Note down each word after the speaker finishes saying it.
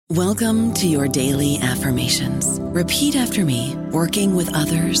Welcome to your daily affirmations. Repeat after me. Working with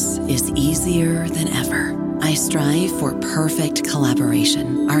others is easier than ever. I strive for perfect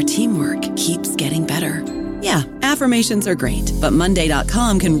collaboration. Our teamwork keeps getting better. Yeah, affirmations are great, but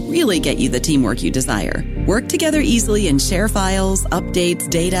Monday.com can really get you the teamwork you desire. Work together easily and share files, updates,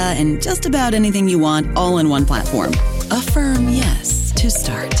 data, and just about anything you want all in one platform. Affirm yes to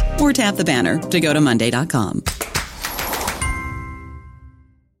start, or tap the banner to go to Monday.com.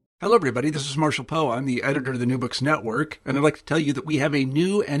 Hello, everybody. This is Marshall Poe. I'm the editor of the New Books Network, and I'd like to tell you that we have a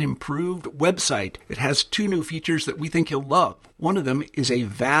new and improved website. It has 2 new features that we think you'll love. One of them is a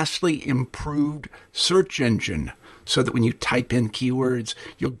vastly improved search engine, so that when you type in keywords,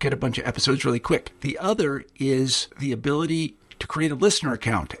 you'll get a bunch of episodes really quick. The other is the ability to create a listener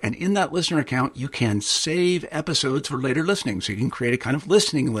account, and in that listener account, you can save episodes for later listening, so you can create a kind of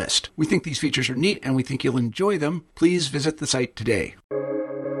listening list. We think these features are neat, and we think you'll enjoy them. Please visit the site today.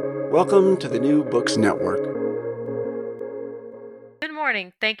 Welcome to the New Books Network. Good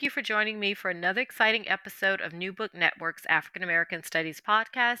morning. Thank you for joining me for another exciting episode of New Book Network's African American Studies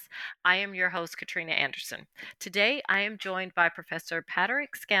podcast. I am your host, Katrina Anderson. Today, I am joined by Professor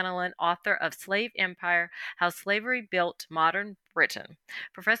Padraic Scanlan, author of Slave Empire: How Slavery Built Modern Britain.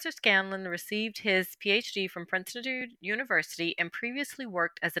 Professor Scanlan received his PhD from Princeton University and previously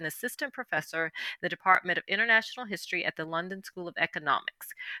worked as an assistant professor in the Department of International History at the London School of Economics.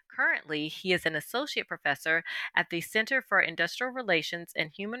 Currently, he is an associate professor at the Center for Industrial Relations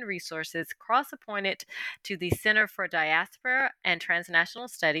and Human Resources, cross-appointed to the Center for Diaspora and Transnational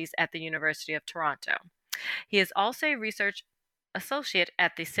Studies at the University of Toronto. He is also a research associate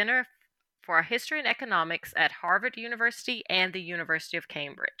at the Center for History and Economics at Harvard University and the University of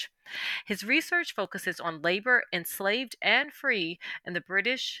Cambridge. His research focuses on labor, enslaved and free,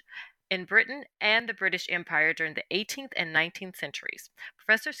 in Britain and the British Empire during the 18th and 19th centuries.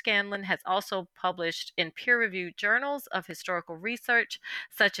 Professor Scanlan has also published in peer-reviewed journals of historical research,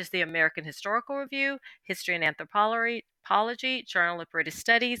 such as the American Historical Review, History and Anthropology, Journal of British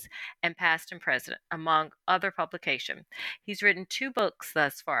Studies, and Past and Present, among other publications. He's written 2 books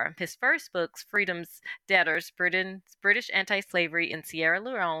thus far. His first book, Freedom's Debtors, British Anti-Slavery in Sierra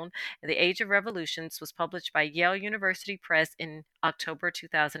Leone in the Age of Revolutions, was published by Yale University Press in October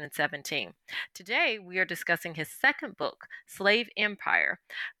 2017. Today, we are discussing his second book, Slave Empire.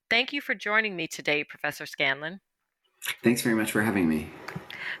 Thank you for joining me today, Professor Scanlan. Thanks very much for having me.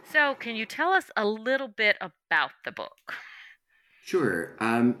 So, can you tell us a little bit about the book? Sure.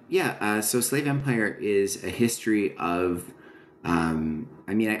 So Slave Empire is a history of,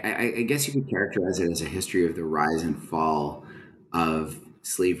 I guess you could characterize it as a history of the rise and fall of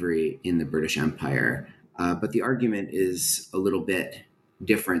slavery in the British Empire. But the argument is a little bit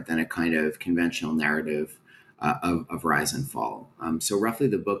different than a kind of conventional narrative of rise and fall. So roughly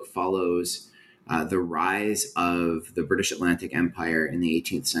the book follows the rise of the British Atlantic Empire in the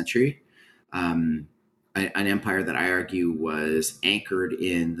 18th century, an empire that I argue was anchored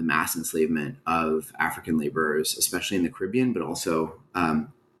in the mass enslavement of African laborers, especially in the Caribbean, but also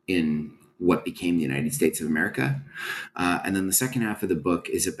in what became the United States of America. And then the second half of the book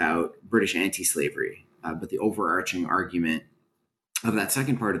is about British anti-slavery. But the overarching argument of that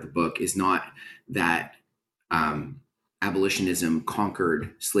second part of the book is not that abolitionism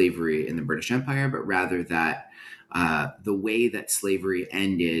conquered slavery in the British Empire, but rather that the way that slavery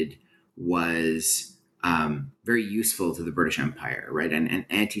ended was very useful to the British Empire, right? And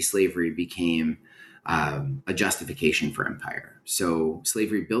anti-slavery became a justification for empire. So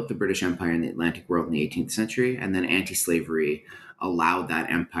slavery built the British Empire in the Atlantic world in the 18th century, and then anti-slavery allowed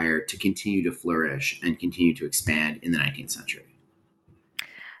that empire to continue to flourish and continue to expand in the 19th century.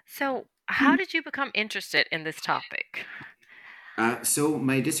 So, how did you become interested in this topic? So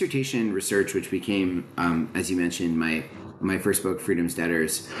my dissertation research, which became, as you mentioned, my first book, Freedom's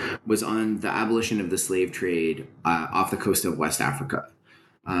Debtors, was on the abolition of the slave trade off the coast of West Africa.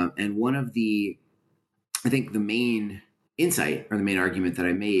 And one of the main insight or the main argument that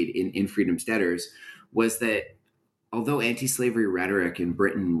I made in Freedom's Debtors was that although anti-slavery rhetoric in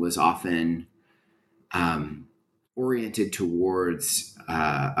Britain was often oriented towards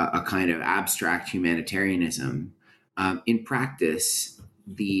a kind of abstract humanitarianism, in practice,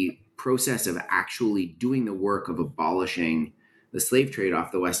 the process of actually doing the work of abolishing the slave trade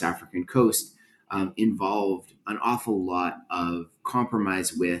off the West African coast involved an awful lot of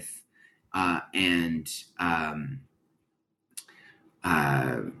compromise with and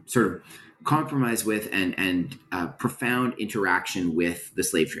profound interaction with the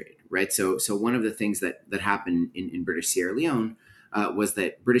slave trade, right? So one of the things that happened in British Sierra Leone was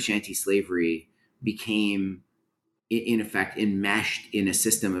that British anti-slavery became in effect, enmeshed in a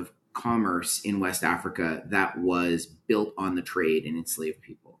system of commerce in West Africa that was built on the trade and enslaved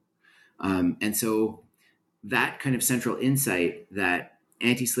people. And so that kind of central insight that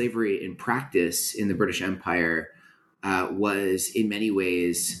anti-slavery in practice in the British Empire was in many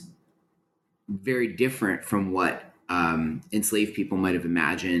ways very different from what enslaved people might have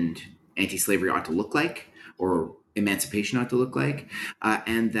imagined anti-slavery ought to look like or emancipation ought to look like,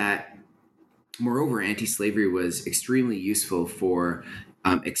 and that moreover, anti-slavery was extremely useful for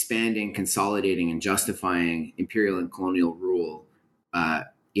expanding, consolidating, and justifying imperial and colonial rule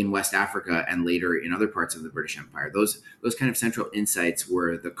in West Africa and later in other parts of the British Empire. Those kind of central insights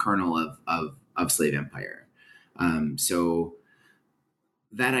were the kernel of slave empire. So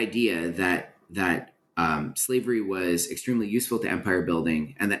that idea that slavery was extremely useful to empire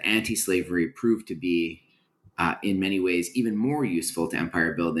building and that anti-slavery proved to be in many ways even more useful to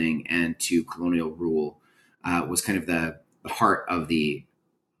empire building and to colonial rule was kind of the heart of the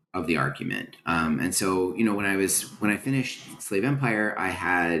argument. And so, when I finished Slave Empire, I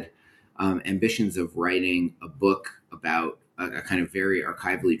had ambitions of writing a book about a kind of very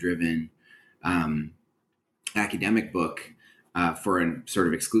archivally driven academic book for a sort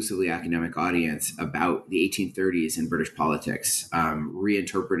of exclusively academic audience about the 1830s in British politics,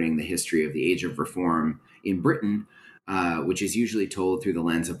 reinterpreting the history of the Age of Reform in Britain, which is usually told through the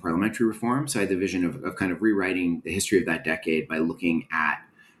lens of parliamentary reform. So I had the vision of kind of rewriting the history of that decade by looking at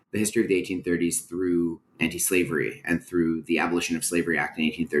the history of the 1830s through anti-slavery and through the Abolition of Slavery Act in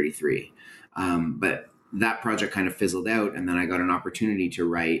 1833. But that project kind of fizzled out, and then I got an opportunity to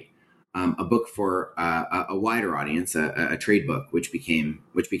write a book for a wider audience, a trade book, which became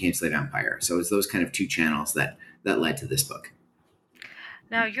Slave Empire. So it's those kind of two channels that led to this book.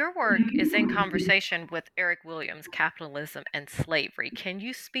 Now, your work is in conversation with Eric Williams' Capitalism and Slavery. Can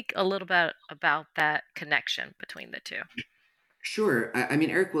you speak a little bit about that connection between the two? Sure. I mean,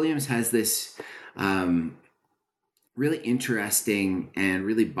 Eric Williams has this really interesting and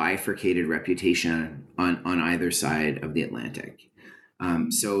really bifurcated reputation on either side of the Atlantic.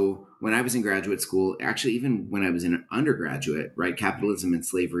 So when I was in graduate school, actually, even when I was an undergraduate, right, Capitalism and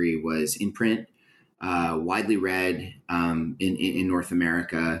Slavery was in print, widely read in North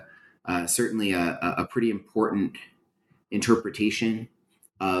America, certainly a pretty important interpretation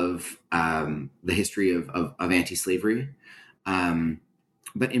of the history of anti-slavery.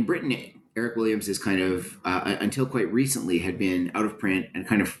 But in Britain, Eric Williams is kind of, until quite recently, had been out of print and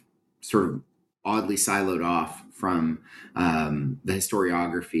kind of sort of oddly siloed off from the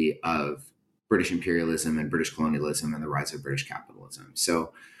historiography of British imperialism and British colonialism and the rise of British capitalism.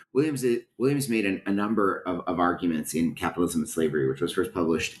 So Williams made a number of arguments in Capitalism and Slavery, which was first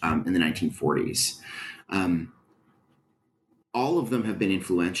published in the 1940s. All of them have been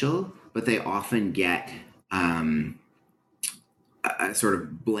influential, but they often get sort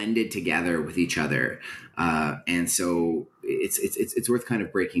of blended together with each other, and so it's worth kind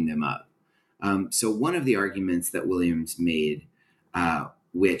of breaking them up. So one of the arguments that Williams made,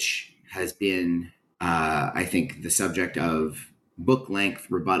 which has been, I think, the subject of book length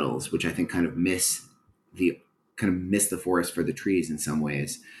rebuttals, which I think kind of miss the forest for the trees in some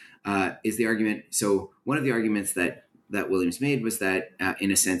ways, is the argument. So one of the arguments that Williams made was that,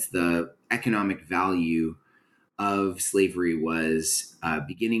 in a sense, the economic value of slavery was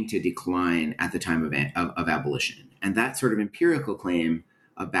beginning to decline at the time of abolition. And that sort of empirical claim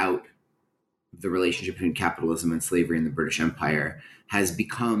about the relationship between capitalism and slavery in the British Empire has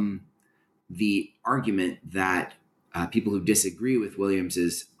become the argument that people who disagree with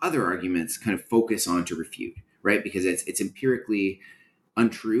Williams's other arguments kind of focus on to refute, right? Because it's empirically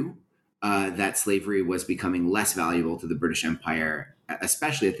untrue that slavery was becoming less valuable to the British Empire,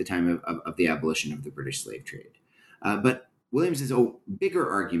 especially at the time of the abolition of the British slave trade. But Williams's bigger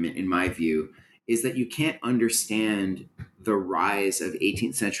argument, in my view, is that you can't understand the rise of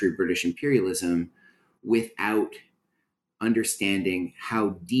 18th century British imperialism without understanding how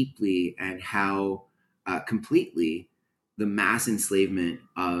deeply and how completely the mass enslavement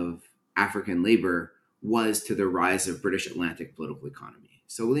of African labor was to the rise of British Atlantic political economy.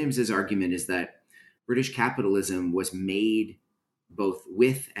 So Williams's argument is that British capitalism was made both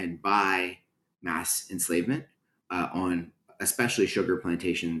with and by mass enslavement on especially sugar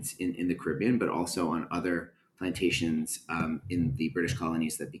plantations in the Caribbean, but also on other plantations in the British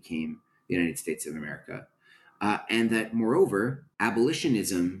colonies that became the United States of America. And that, moreover,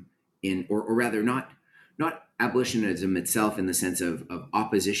 abolitionism, or rather not abolitionism itself in the sense of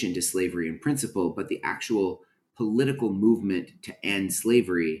opposition to slavery in principle, but the actual political movement to end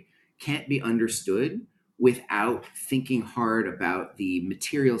slavery can't be understood without thinking hard about the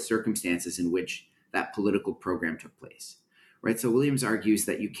material circumstances in which that political program took place. Right. So Williams argues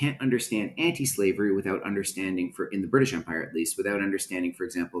that you can't understand anti-slavery without understanding, in the British Empire at least, without understanding, for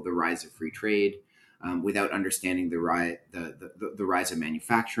example, the rise of free trade, without understanding the rise of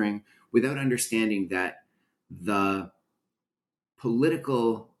manufacturing, without understanding that the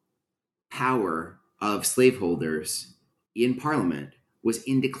political power of slaveholders in Parliament was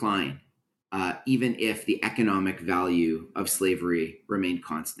in decline, even if the economic value of slavery remained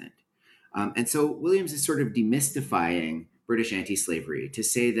constant. And so Williams is sort of demystifying British anti-slavery to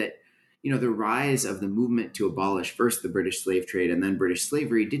say that, the rise of the movement to abolish first the British slave trade and then British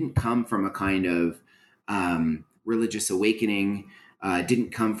slavery didn't come from a kind of religious awakening,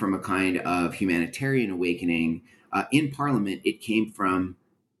 didn't come from a kind of humanitarian awakening. In Parliament, it came from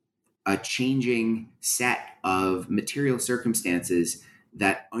a changing set of material circumstances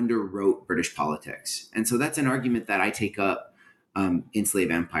that underwrote British politics. And so that's an argument that I take up in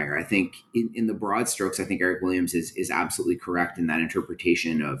Slave Empire. I think in the broad strokes, I think Eric Williams is absolutely correct in that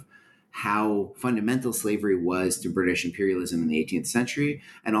interpretation of how fundamental slavery was to British imperialism in the 18th century,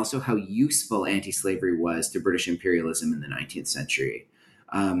 and also how useful anti-slavery was to British imperialism in the 19th century.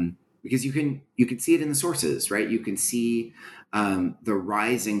 Because you can see it in the sources, right? You can see the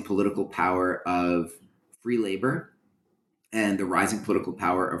rising political power of free labor and the rising political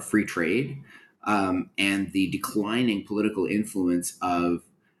power of free trade, and the declining political influence of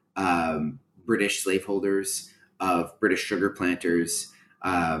British slaveholders, of British sugar planters,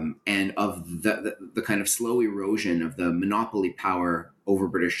 and of the kind of slow erosion of the monopoly power over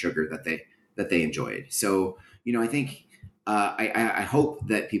British sugar that they enjoyed. So, I think I hope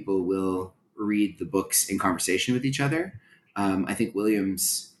that people will read the books in conversation with each other. I think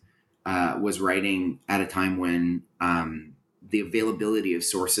Williams was writing at a time when the availability of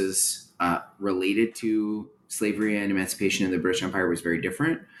sources related to slavery and emancipation in the British Empire was very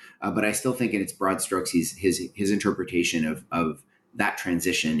different. But I still think in its broad strokes, his interpretation of that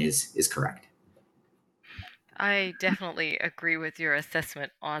transition is correct. I definitely agree with your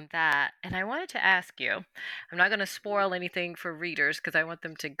assessment on that. And I wanted to ask you, I'm not going to spoil anything for readers because I want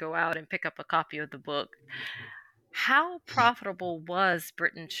them to go out and pick up a copy of the book. How profitable was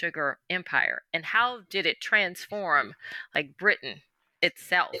Britain's sugar empire, and how did it transform, like, Britain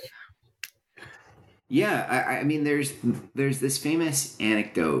itself? Yeah, I mean, there's this famous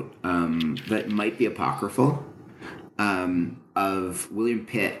anecdote that might be apocryphal, of William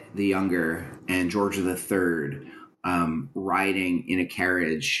Pitt the Younger and George III riding in a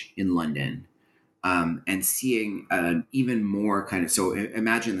carriage in London, and seeing an even more kind of, so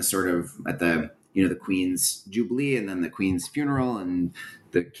imagine the sort of at the the Queen's Jubilee and then the Queen's funeral and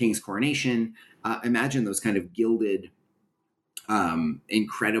the King's coronation. Imagine those kind of gilded,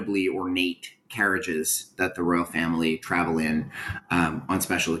 incredibly ornate carriages that the royal family travel in on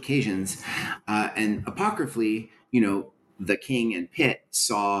special occasions. And apocryphally, the king and Pitt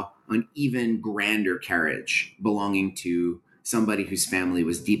saw an even grander carriage belonging to somebody whose family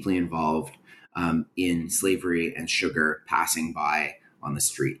was deeply involved in slavery and sugar passing by on the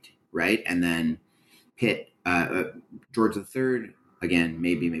street, right? And then George III, again,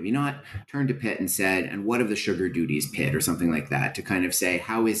 maybe not, turned to Pitt and said, "And what of the sugar duties, Pitt?" or something like that, to kind of say,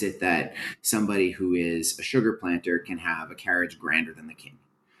 how is it that somebody who is a sugar planter can have a carriage grander than the king?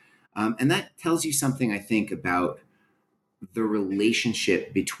 And that tells you something, I think, about the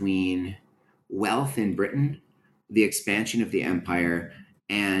relationship between wealth in Britain, the expansion of the empire,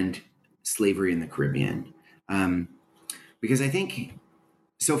 and slavery in the Caribbean. Because I think,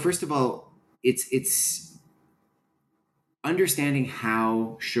 so first of all, it's understanding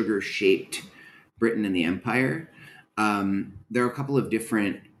how sugar shaped Britain and the empire. There are a couple of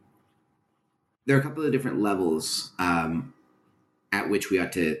different levels at which we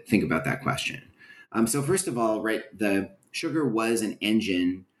ought to think about that question. So first of all, right, the sugar was an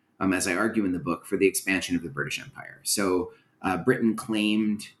engine, as I argue in the book, for the expansion of the British Empire. So Britain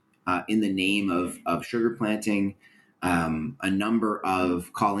claimed, in the name of sugar planting, a number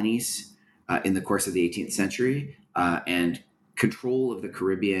of colonies in the course of the 18th century, and control of the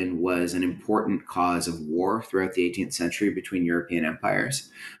Caribbean was an important cause of war throughout the 18th century between European empires.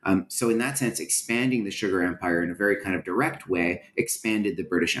 So in that sense, expanding the sugar empire in a very kind of direct way expanded the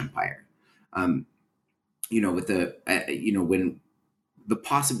British Empire. With when the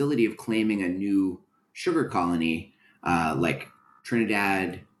possibility of claiming a new sugar colony, like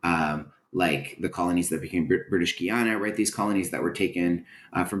Trinidad, like the colonies that became British Guiana, right? These colonies that were taken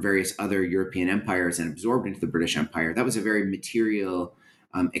from various other European empires and absorbed into the British Empire. That was a very material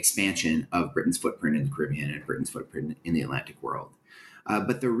expansion of Britain's footprint in the Caribbean and Britain's footprint in the Atlantic world.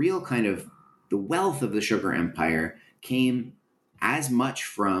 But the real kind of the wealth of the sugar empire came as much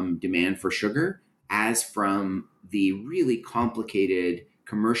from demand for sugar as from the really complicated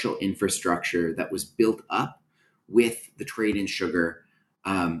commercial infrastructure that was built up with the trade in sugar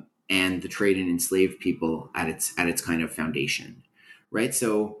and the trade in enslaved people at its kind of foundation, right?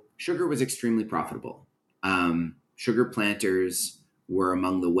 So sugar was extremely profitable. Sugar planters were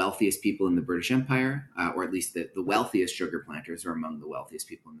among the wealthiest people in the British Empire, or at least the wealthiest sugar planters were among the wealthiest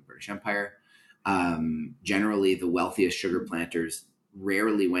people in the British Empire. Generally, the wealthiest sugar planters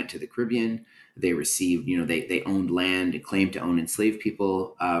rarely went to the Caribbean. They received, they owned land, claimed to own enslaved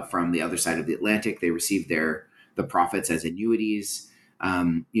people from the other side of the Atlantic. They received the profits as annuities.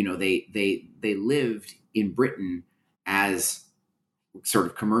 They lived in Britain as sort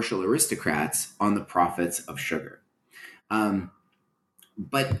of commercial aristocrats on the profits of sugar.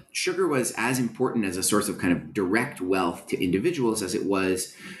 But sugar was as important as a source of kind of direct wealth to individuals as it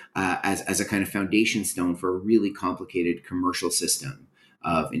was as a kind of foundation stone for a really complicated commercial system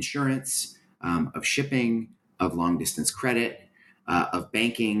of insurance, of shipping, of long distance credit, of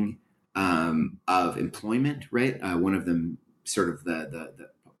banking, of employment, right? One of them, sort of the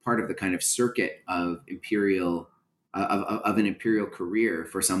part of the kind of circuit of imperial of an imperial career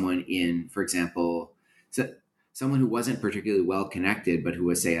for someone in, for example, someone who wasn't particularly well connected, but who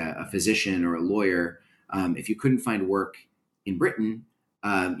was, say, a physician or a lawyer. If you couldn't find work in Britain,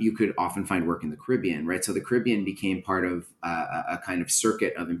 you could often find work in the Caribbean, right? So the Caribbean became part of a kind of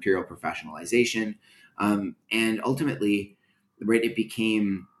circuit of imperial professionalization, and ultimately, right,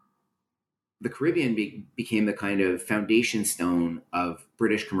 the Caribbean became the kind of foundation stone of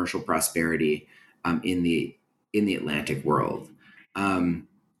British commercial prosperity in the Atlantic world.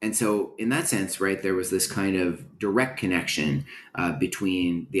 And so, in that sense, right, there was this kind of direct connection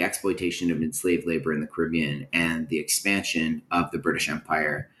between the exploitation of enslaved labor in the Caribbean and the expansion of the British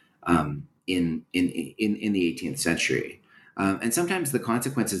Empire in the 18th century. And sometimes the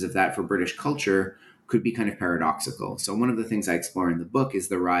consequences of that for British culture could be kind of paradoxical. So, one of the things I explore in the book is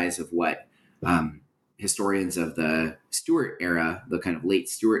the rise of what historians of the Stuart era, the kind of late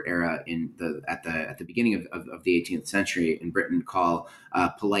Stuart era at the beginning of the 18th century in Britain, call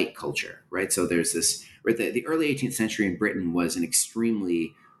polite culture, right? So there's this, right, the early 18th century in Britain was an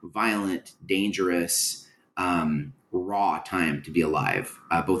extremely violent, dangerous, raw time to be alive,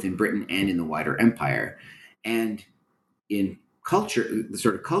 both in Britain and in the wider empire. And in culture,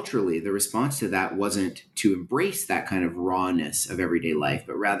 sort of culturally, the response to that wasn't to embrace that kind of rawness of everyday life,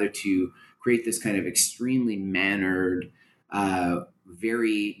 but rather to create this kind of extremely mannered,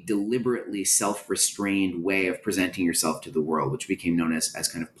 very deliberately self-restrained way of presenting yourself to the world, which became known as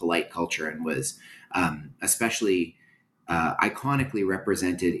kind of polite culture, and was especially iconically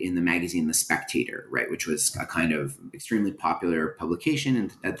represented in the magazine The Spectator, right, which was a kind of extremely popular publication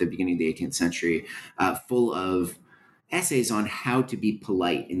at the beginning of the 18th century, full of essays on how to be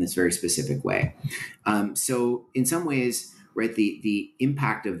polite in this very specific way. So in some ways, right, the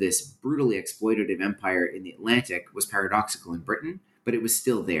impact of this brutally exploitative empire in the Atlantic was paradoxical in Britain, but it was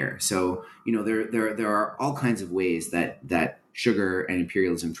still there. So, there are all kinds of ways that sugar and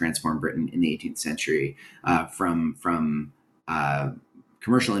imperialism transformed Britain in the 18th century, from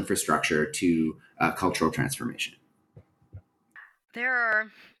commercial infrastructure to cultural transformation.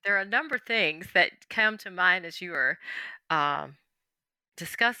 There are a number of things that come to mind as you are um,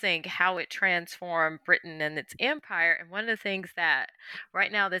 discussing how it transformed Britain and its empire. And one of the things that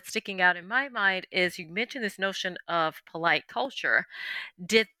right now that's sticking out in my mind is you mentioned this notion of polite culture.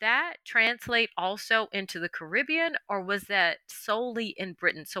 Did that translate also into the Caribbean, or was that solely in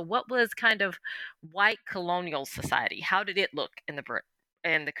Britain? So what was kind of white colonial society? How did it look in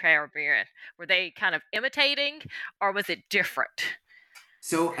the Caribbean? Were they kind of imitating, or was it different?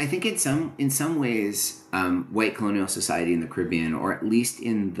 So I think in some ways, white colonial society in the Caribbean, or at least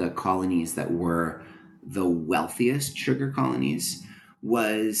in the colonies that were the wealthiest sugar colonies,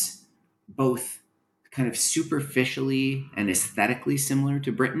 was both kind of superficially and aesthetically similar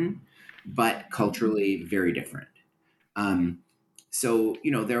to Britain, but culturally very different. Um, so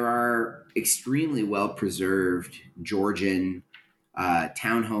there are extremely well preserved Georgian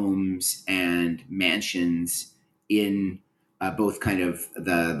townhomes and mansions in both kind of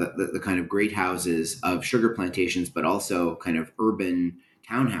the kind of great houses of sugar plantations, but also kind of urban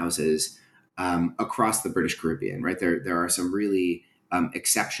townhouses across the British Caribbean. Right, there are some really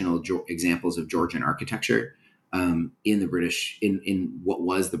exceptional examples of Georgian architecture in the British in what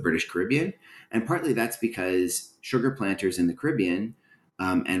was the British Caribbean, and partly that's because sugar planters in the Caribbean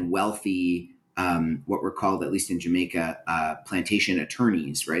and wealthy, what were called, at least in Jamaica, plantation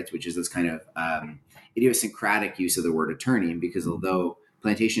attorneys, right? Which is this kind of idiosyncratic use of the word attorney, because although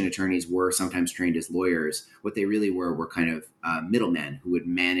plantation attorneys were sometimes trained as lawyers, what they really were kind of middlemen who would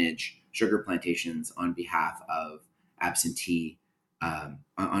manage sugar plantations on behalf of absentee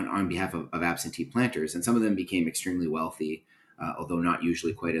on behalf of absentee planters, and some of them became extremely wealthy, although not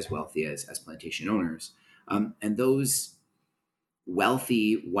usually quite as wealthy as plantation owners. And those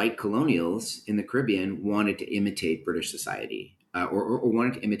wealthy white colonials in the Caribbean wanted to imitate British society, or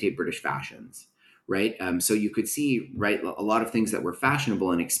wanted to imitate British fashions, right? So you could see, right, a lot of things that were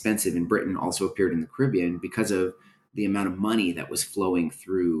fashionable and expensive in Britain also appeared in the Caribbean because of the amount of money that was flowing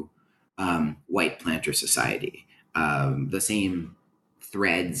through white planter society. The same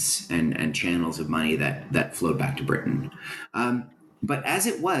threads and channels of money that flowed back to Britain. But as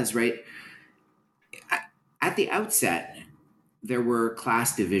it was, right, at the outset, there were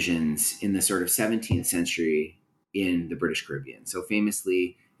class divisions in the sort of 17th century in the British Caribbean. So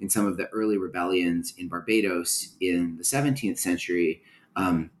famously, in some of the early rebellions in Barbados in the 17th century,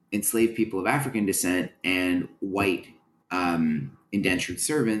 enslaved people of African descent and white indentured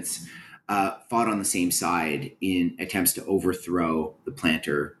servants fought on the same side in attempts to overthrow the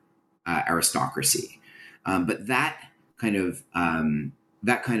planter aristocracy. But that kind of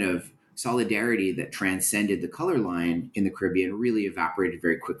solidarity that transcended the color line in the Caribbean really evaporated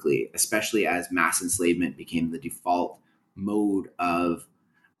very quickly, especially as mass enslavement became the default mode of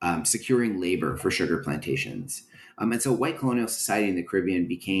securing labor for sugar plantations. And so white colonial society in the Caribbean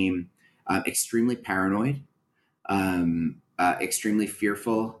became extremely paranoid, extremely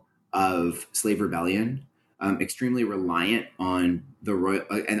fearful of slave rebellion, extremely reliant on the Royal,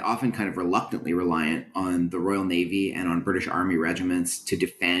 and often kind of reluctantly reliant on the Royal Navy and on British Army regiments to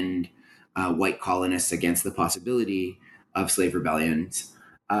defend white colonists against the possibility of slave rebellions.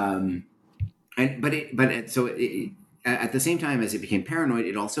 At the same time as it became paranoid,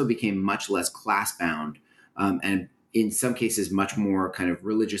 it also became much less class bound, and in some cases much more kind of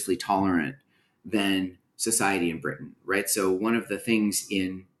religiously tolerant than society in Britain, right? So one of the things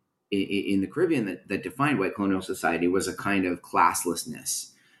in the Caribbean that defined white colonial society was a kind of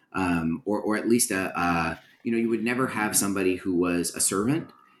classlessness, or at least you would never have somebody who was a servant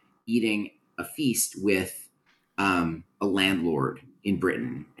eating a feast with a landlord in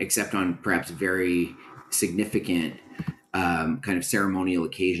Britain, except on perhaps very significant kind of ceremonial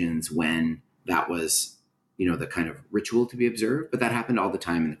occasions when that was, the kind of ritual to be observed. But that happened all the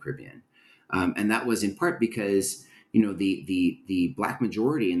time in the Caribbean, and that was in part because the Black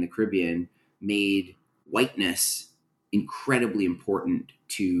majority in the Caribbean made whiteness incredibly important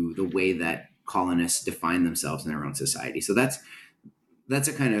to the way that colonists define themselves in their own society. So that's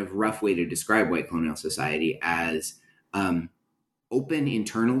a kind of rough way to describe white colonial society as open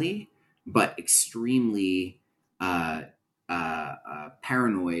internally, but extremely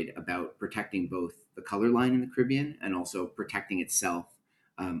paranoid about protecting both the color line in the Caribbean and also protecting itself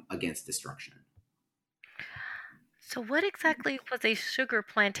against destruction. So, what exactly was a sugar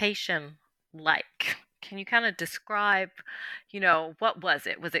plantation like? Can you kind of describe, what was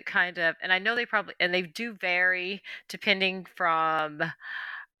it? Was it kind of, and I know they do vary depending from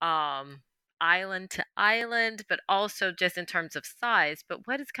um, island to island, but also just in terms of size. But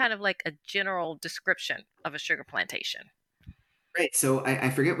what is kind of like a general description of a sugar plantation? Right. So I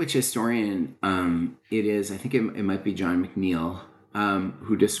forget which historian it is. I think it might be John McNeill,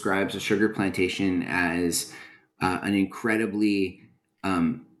 who describes a sugar plantation as an incredibly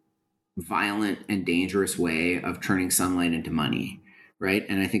violent and dangerous way of turning sunlight into money. Right.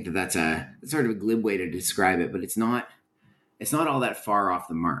 And I think that's it's sort of a glib way to describe it, but it's not all that far off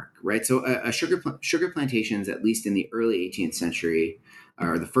the mark. Right. So sugar plantations, at least in the early 18th century,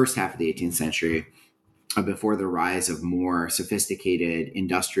 or the first half of the 18th century, before the rise of more sophisticated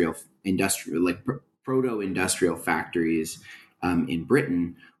industrial like proto-industrial factories in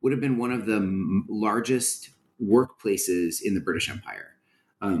Britain, would have been one of the largest workplaces in the British Empire.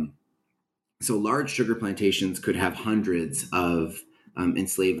 So large sugar plantations could have hundreds of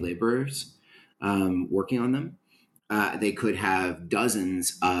enslaved laborers working on them. They could have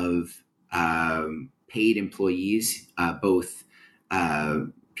dozens of paid employees, both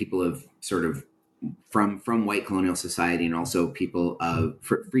people of sort of from white colonial society, and also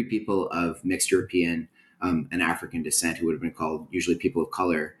free people of mixed European and African descent, who would have been called usually people of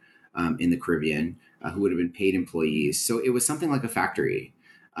color in the Caribbean, who would have been paid employees. So it was something like a factory,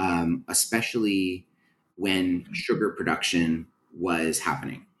 especially when sugar production was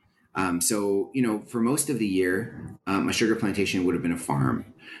happening. For most of the year, a sugar plantation would have been a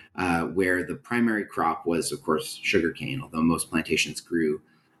farm, where the primary crop was, of course, sugarcane, although most plantations grew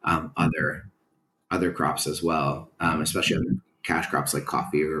other crops as well, especially other cash crops like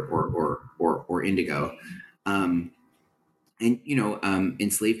coffee or indigo.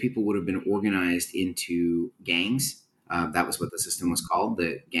 Enslaved people would have been organized into gangs That was what the system was called,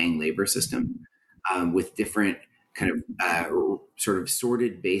 the gang labor system, with different kind of sort of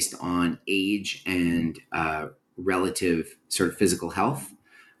sorted based on age and relative sort of physical health.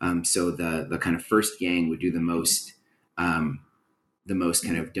 So the kind of first gang would do the most kind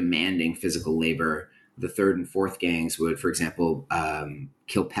of demanding physical labor. The third and fourth gangs would, for example,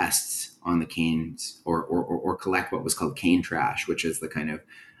 kill pests on the canes, or collect what was called cane trash, which is the kind of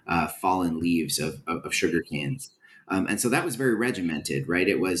fallen leaves of sugar canes. And so that was very regimented, right?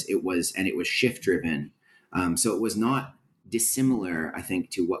 It was shift driven. So it was not dissimilar, I think,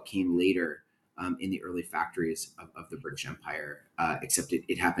 to what came later in the early factories of the British Empire, except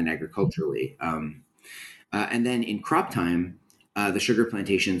it happened agriculturally. And then in crop time, the sugar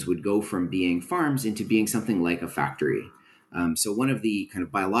plantations would go from being farms into being something like a factory. So one of the kind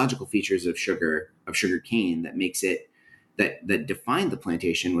of biological features of sugar cane that makes it that defined the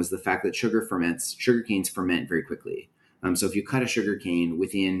plantation was the fact that sugar canes ferment very quickly. So if you cut a sugar cane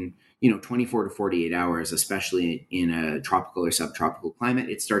within 24 to 48 hours, especially in a tropical or subtropical climate,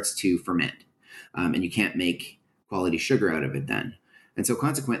 it starts to ferment, and you can't make quality sugar out of it then. And so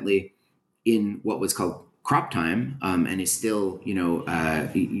consequently, in what was called crop time, and is still,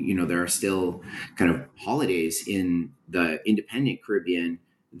 there are still kind of holidays in the independent Caribbean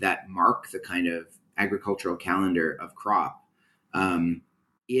that mark the kind of agricultural calendar of crop.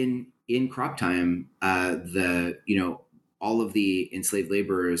 In crop time, all of the enslaved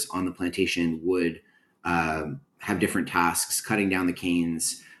laborers on the plantation would have different tasks: cutting down the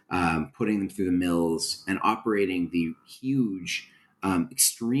canes, putting them through the mills, and operating the huge,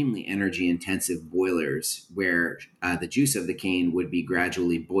 extremely energy intensive boilers where the juice of the cane would be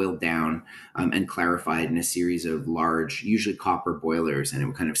gradually boiled down and clarified in a series of large, usually copper boilers, and it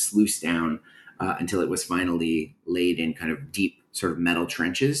would kind of sluice down until it was finally laid in kind of deep sort of metal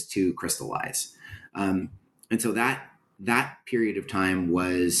trenches to crystallize. And so that period of time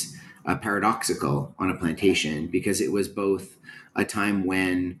was paradoxical on a plantation, because it was both a time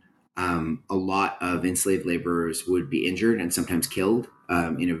when a lot of enslaved laborers would be injured and sometimes killed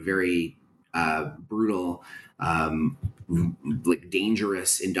in a very brutal, like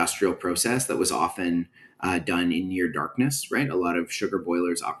dangerous industrial process that was often done in near darkness, right? A lot of sugar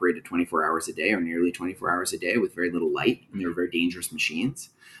boilers operated 24 hours a day, or nearly 24 hours a day, with very little light, and they were very dangerous machines.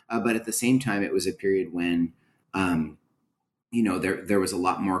 But at the same time, it was a period when, there was a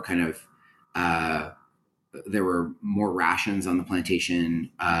lot more kind of there were more rations on the plantation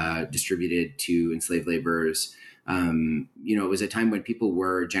distributed to enslaved laborers. It was a time when people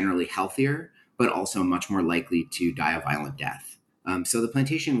were generally healthier, but also much more likely to die a violent death. So the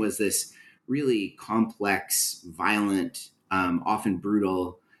plantation was this really complex, violent, often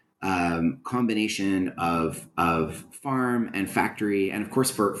brutal combination of farm and factory, and of course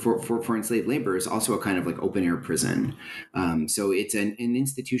for enslaved laborers, also a kind of like open air prison. So it's an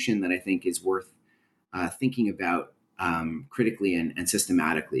institution that I think is worth thinking about critically and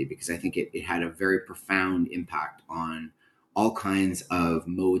systematically, because I think it had a very profound impact on all kinds of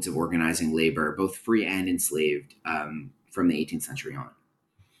modes of organizing labor, both free and enslaved, from the 18th century on.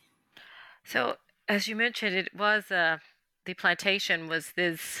 So, as you mentioned, it was the plantation was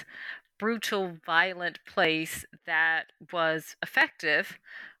this brutal, violent place that was effective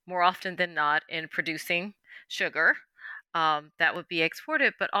more often than not in producing sugar that would be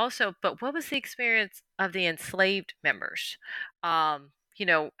exported, but what was the experience of the enslaved members? How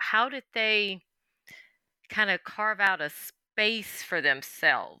did they kind of carve out a space for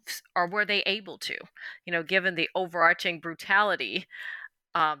themselves, or were they able to, given the overarching brutality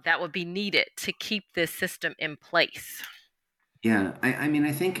that would be needed to keep this system in place? Yeah, I mean,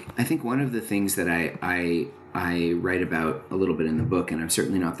 I think one of the things that I write about a little bit in the book, and I'm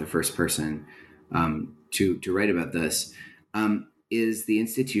certainly not the first person to write about this, is the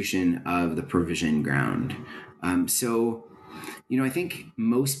institution of the provision ground. So, I think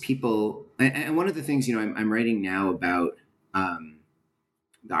most people, and one of the things, I'm writing now about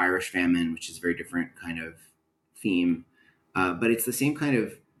the Irish famine, which is a very different kind of theme, but it's the same kind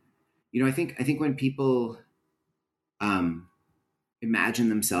of, I think when people um, imagine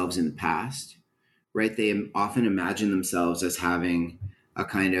themselves in the past, right? They often imagine themselves as having a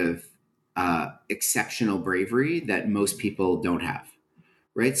kind of exceptional bravery that most people don't have,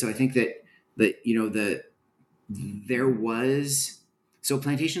 right? So I think that there was, so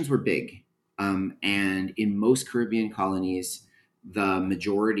plantations were big, and in most Caribbean colonies, the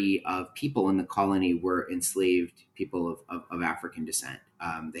majority of people in the colony were enslaved people of African descent.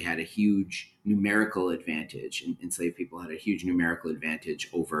 They had a huge numerical advantage. Enslaved people had a huge numerical advantage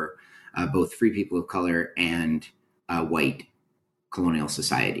over both free people of color and white colonial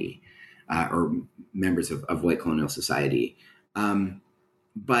society. or members of white colonial society.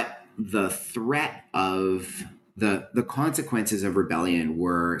 But the threat of the consequences of rebellion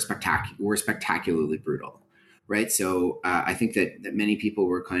were spectacularly brutal, right? So I think that many people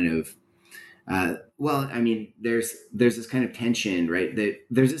were kind of there's this kind of tension, right?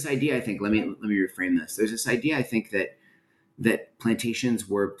 There's this idea. I think let me reframe this. There's this idea. I think that plantations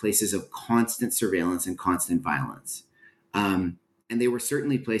were places of constant surveillance and constant violence, and they were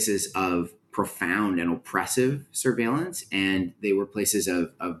certainly places of profound and oppressive surveillance, and they were places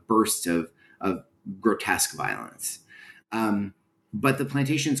of bursts of grotesque violence. But the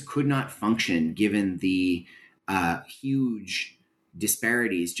plantations could not function given the huge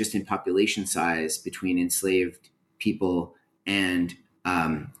disparities just in population size between enslaved people and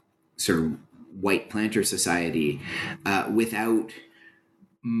sort of white planter society without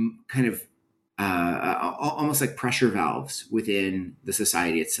kind of almost like pressure valves within the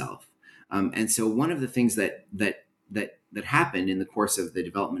society itself. And so one of the things that happened in the course of the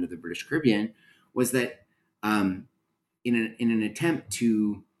development of the British Caribbean was that in an attempt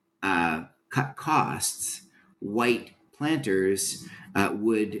to cut costs, white planters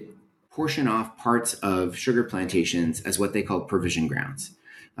would portion off parts of sugar plantations as what they called provision grounds.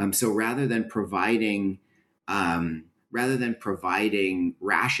 So rather than providing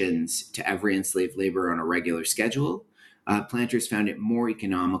rations to every enslaved laborer on a regular schedule, planters found it more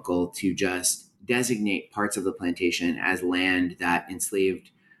economical to just designate parts of the plantation as land that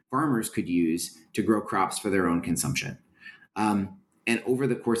enslaved farmers could use to grow crops for their own consumption. And over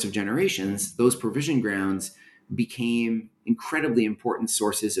the course of generations, those provision grounds became incredibly important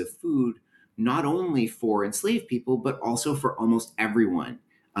sources of food, not only for enslaved people, but also for almost everyone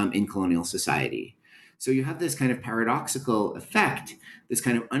in colonial society. So you have this kind of paradoxical effect, this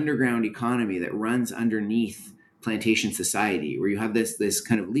kind of underground economy that runs underneath plantation society, where you have this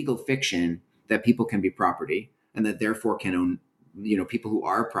kind of legal fiction that people can be property and that therefore can own, people who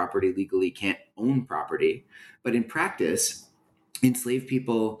are property legally can't own property. But in practice, enslaved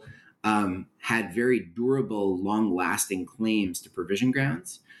people had very durable, long-lasting claims to provision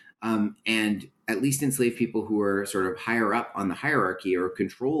grounds. And at least enslaved people who were sort of higher up on the hierarchy or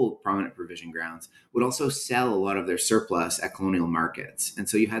controlled prominent provision grounds would also sell a lot of their surplus at colonial markets. And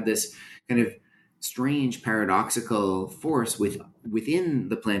so you had this kind of strange paradoxical force within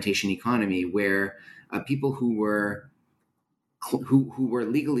the plantation economy where people who were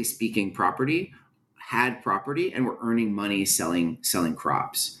legally speaking property had property and were earning money selling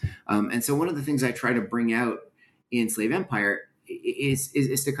crops. And so one of the things I try to bring out in Slave Empire is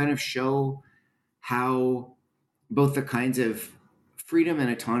to kind of show how both the kinds of freedom and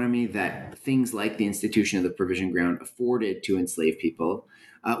autonomy that things like the institution of the provision ground afforded to enslaved people,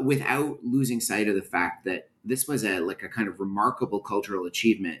 without losing sight of the fact that this was a kind of remarkable cultural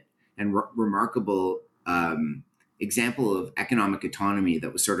achievement and remarkable example of economic autonomy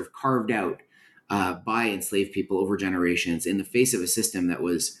that was sort of carved out by enslaved people over generations in the face of a system that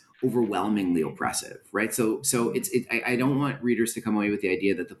was overwhelmingly oppressive, right? So I don't want readers to come away with the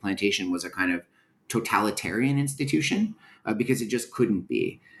idea that the plantation was a kind of totalitarian institution, because it just couldn't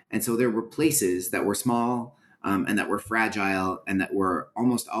be. And so there were places that were small and that were fragile and that were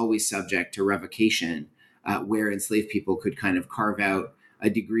almost always subject to revocation, where enslaved people could kind of carve out a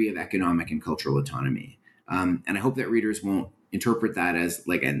degree of economic and cultural autonomy. And I hope that readers won't interpret that as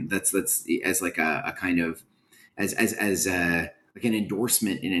like, and that's as like a kind of as like an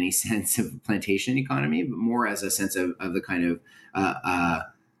endorsement in any sense of the plantation economy, but more as a sense of the kind of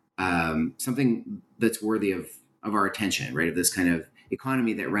something that's worthy of our attention, right? Of this kind of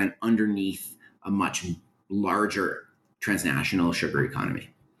economy that ran underneath a much larger transnational sugar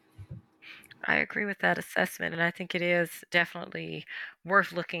economy. I agree with that assessment, and I think it is definitely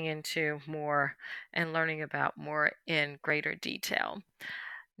worth looking into more and learning about more in greater detail.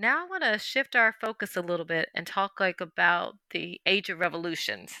 Now I want to shift our focus a little bit and talk about the age of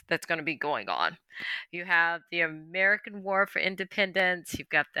revolutions that's going to be going on. You have the American War for Independence, you've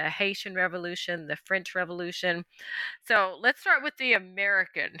got the Haitian Revolution, the French Revolution. So let's start with the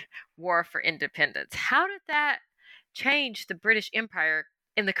American War for Independence. How did that change the British Empire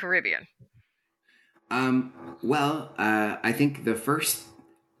in the Caribbean? I think the first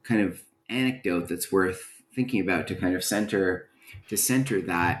kind of anecdote that's worth thinking about to kind of center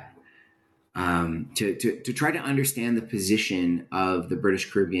that, to try to understand the position of the British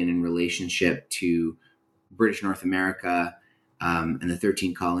Caribbean in relationship to British North America, and the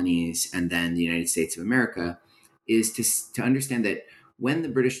 13 colonies, and then the United States of America, is to understand that when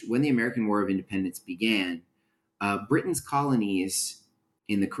the American War of Independence began, Britain's colonies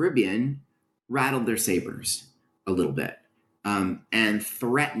in the Caribbean rattled their sabers a little bit. and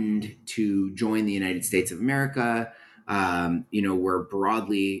threatened to join the United States of America. Were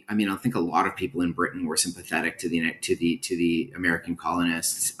broadly, I think a lot of people in Britain were sympathetic to the American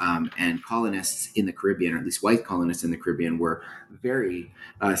colonists, and colonists in the Caribbean, or at least white colonists in the Caribbean, were very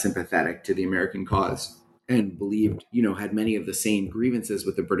sympathetic to the American cause and believed, had many of the same grievances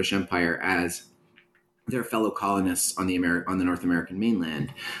with the British Empire as their fellow colonists on the North American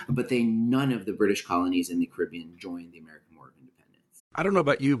mainland. But none of the British colonies in the Caribbean joined the American War of Independence. I don't know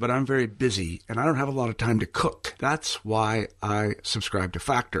about you, but I'm very busy and I don't have a lot of time to cook. That's why I subscribe to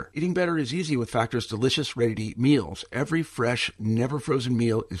Factor. Eating better is easy with Factor's delicious, ready-to-eat meals. Every fresh, never frozen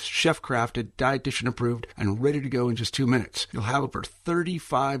meal is chef-crafted, dietitian approved, and ready to go in just 2 minutes. You'll have over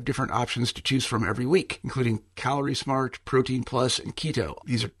 35 different options to choose from every week, including Calorie Smart, Protein Plus, and Keto.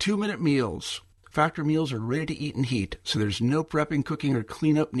 These are 2-minute meals. Factor meals are ready to eat and heat, so there's no prepping, cooking, or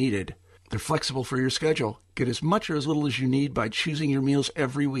cleanup needed. They're flexible for your schedule. Get as much or as little as you need by choosing your meals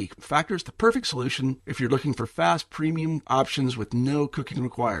every week. Factor is the perfect solution if you're looking for fast, premium options with no cooking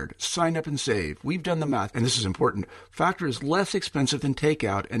required. Sign up and save. We've done the math, and this is important. Factor is less expensive than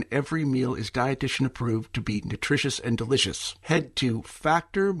takeout, and every meal is dietitian approved to be nutritious and delicious. Head to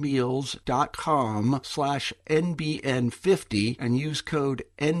factormeals.com/NBN50 and use code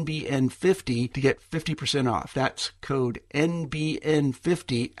NBN50 to get 50% off. That's code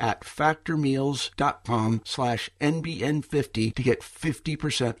NBN50 at factormeals.com/NBN50 to get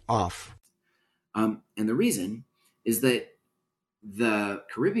 50% off. And the reason is that the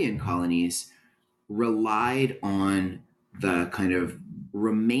Caribbean colonies relied on the kind of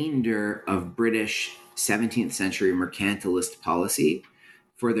remainder of British 17th century mercantilist policy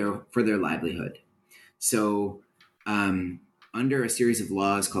for their livelihood. So under a series of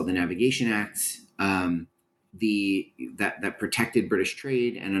laws called the Navigation Acts, that protected British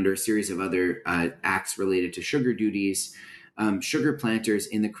trade, and under a series of other acts related to sugar duties, sugar planters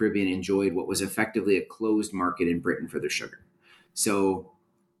in the Caribbean enjoyed what was effectively a closed market in Britain for their sugar. So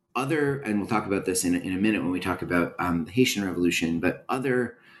and we'll talk about this in a minute when we talk about the Haitian Revolution, but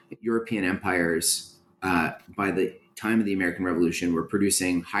other European empires by the time of the American Revolution were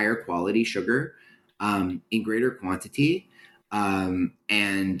producing higher quality sugar in greater quantity,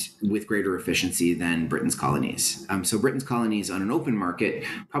 and with greater efficiency than Britain's colonies. So Britain's colonies on an open market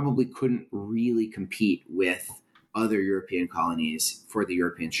probably couldn't really compete with other European colonies for the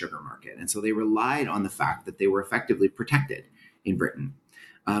European sugar market. And so they relied on the fact that they were effectively protected in Britain.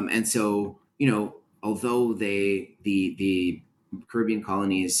 And so, although the Caribbean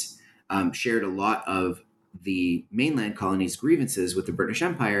colonies shared a lot of the mainland colonies' grievances with the British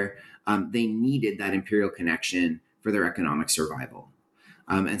Empire, they needed that imperial connection for their economic survival.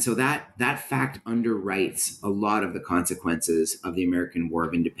 And so that fact underwrites a lot of the consequences of the American War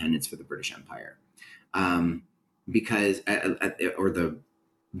of Independence for the British Empire, because the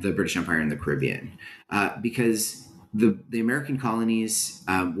British Empire in the Caribbean, because the American colonies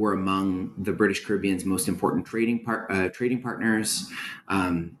were among the British Caribbean's most important trading partners.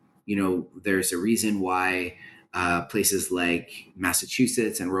 There's a reason why places like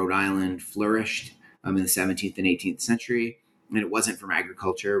Massachusetts and Rhode Island flourished in the 17th and 18th century. And it wasn't from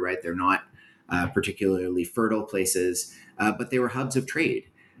agriculture, right? They're not particularly fertile places, but they were hubs of trade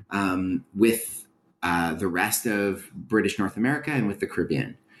with the rest of British North America and with the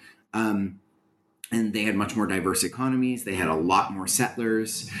Caribbean. And they had much more diverse economies. They had a lot more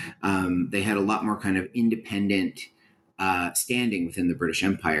settlers. They had a lot more kind of independent standing within the British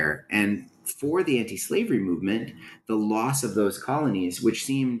Empire. And for the anti-slavery movement, the loss of those colonies, which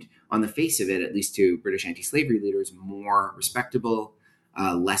seemed on the face of it, at least to British anti-slavery leaders, more respectable,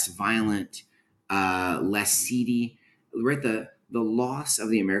 less violent, less seedy, right? The loss of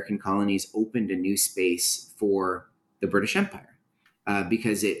the American colonies opened a new space for the British Empire.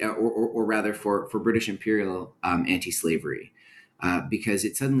 Because it, or rather for British imperial anti-slavery, because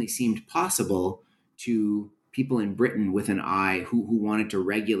it suddenly seemed possible to people in Britain with an eye who wanted to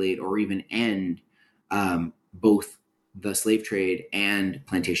regulate or even end both the slave trade and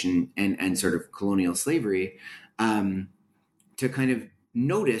plantation and sort of colonial slavery, to kind of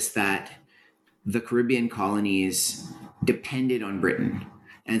notice that the Caribbean colonies depended on Britain.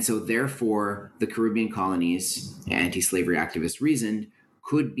 And so therefore, the Caribbean colonies, anti-slavery activists reasoned,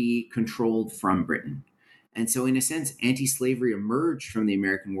 could be controlled from Britain. And so in a sense, anti-slavery emerged from the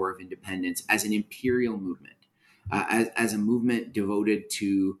American War of Independence as an imperial movement, as a movement devoted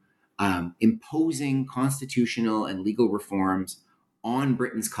to imposing constitutional and legal reforms on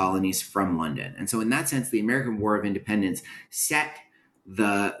Britain's colonies from London. And so in that sense, the American War of Independence set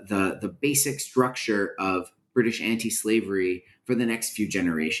the basic structure of British anti-slavery for the next few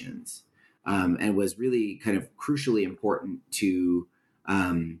generations. and was really kind of crucially important to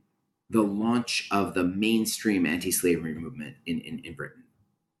the launch of the mainstream anti-slavery movement in Britain.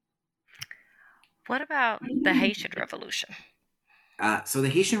 What about the Haitian Revolution? So the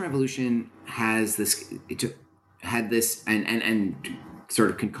Haitian Revolution has this, and sort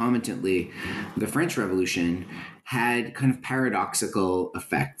of concomitantly, the French Revolution had kind of paradoxical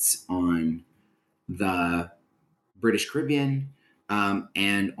effects on the British Caribbean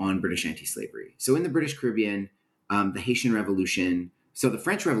and on British anti-slavery. So in the British Caribbean, the Haitian Revolution, so the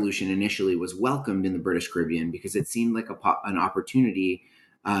French Revolution initially was welcomed in the British Caribbean because it seemed like an opportunity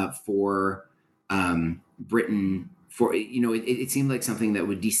for Britain. It seemed like something that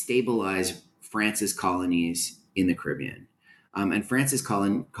would destabilize France's colonies in the Caribbean. And France's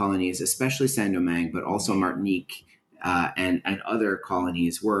colonies, especially Saint-Domingue, but also Martinique and other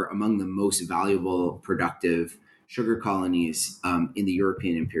colonies, were among the most valuable, productive sugar colonies in the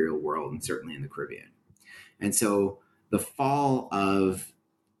European imperial world, and certainly in the Caribbean. And so the fall of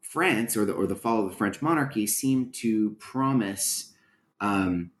France, or the fall of the French monarchy, seemed to promise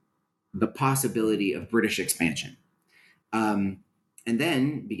the possibility of British expansion. And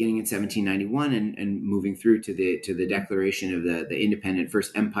then, beginning in 1791 and moving through to the declaration of the independent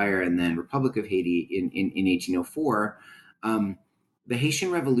first Empire and then Republic of Haiti in 1804, the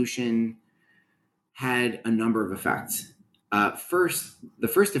Haitian Revolution had a number of effects. The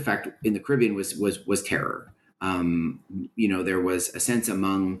first effect in the Caribbean was terror. There was a sense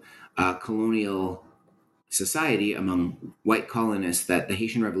among colonial society, among white colonists, that the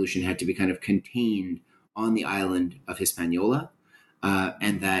Haitian Revolution had to be kind of contained on the island of Hispaniola,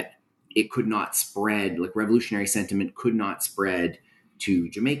 and that it could not spread, like revolutionary sentiment could not spread to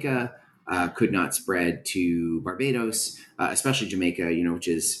Jamaica, could not spread to Barbados, especially Jamaica, which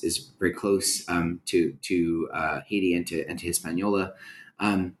is very close to Haiti and to Hispaniola.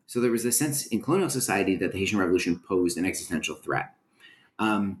 So there was a sense in colonial society that the Haitian Revolution posed an existential threat.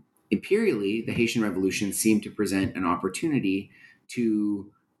 Imperially, the Haitian Revolution seemed to present an opportunity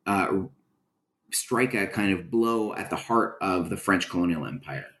to strike a kind of blow at the heart of the French colonial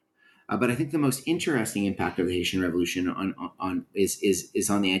empire. But I think the most interesting impact of the Haitian Revolution is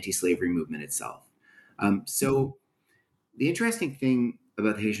on the anti-slavery movement itself. So the interesting thing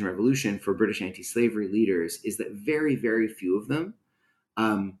about the Haitian Revolution for British anti-slavery leaders is that very, very few of them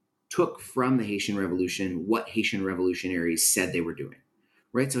took from the Haitian Revolution what Haitian revolutionaries said they were doing.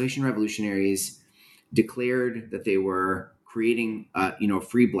 Right? So Haitian revolutionaries declared that they were creating a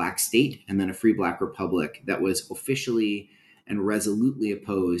free black state and then a free black republic that was officially and resolutely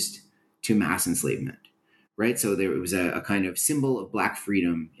opposed to mass enslavement, right? So there was a kind of symbol of black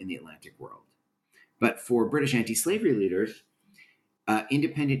freedom in the Atlantic world. But for British anti-slavery leaders,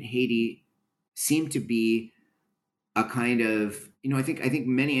 independent Haiti seemed to be a kind of, I think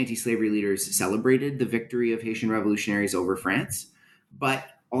many anti-slavery leaders celebrated the victory of Haitian revolutionaries over France, but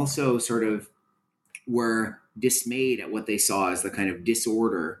also sort of were dismayed at what they saw as the kind of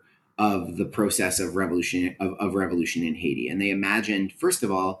disorder of the process of revolution in Haiti. And they imagined, first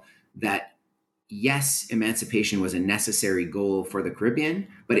of all, that yes, emancipation was a necessary goal for the Caribbean,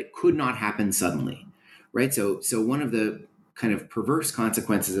 but it could not happen suddenly, right? So one of the kind of perverse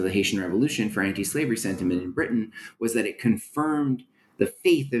consequences of the Haitian Revolution for anti-slavery sentiment in Britain was that it confirmed the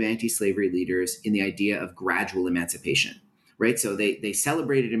faith of anti-slavery leaders in the idea of gradual emancipation, right? So they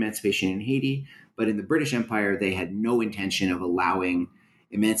celebrated emancipation in Haiti, but in the British Empire, they had no intention of allowing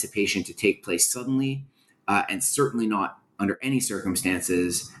emancipation to take place suddenly, and certainly not under any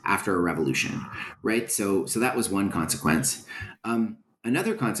circumstances after a revolution, right? So that was one consequence.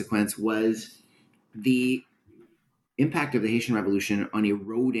 Another consequence was the impact of the Haitian Revolution on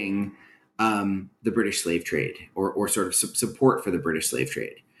eroding the British slave trade, or sort of support for the British slave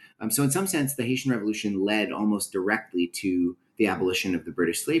trade. So in some sense, the Haitian Revolution led almost directly to the abolition of the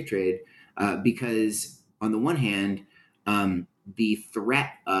British slave trade, because on the one hand, the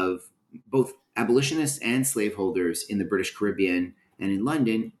threat of both abolitionists and slaveholders in the British Caribbean and in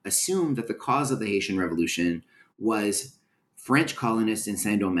London assumed that the cause of the Haitian Revolution was French colonists in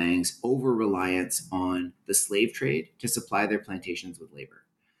Saint-Domingue's over-reliance on the slave trade to supply their plantations with labor.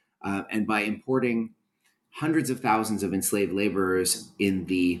 And by importing hundreds of thousands of enslaved laborers in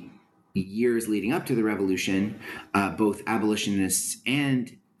the years leading up to the revolution, both abolitionists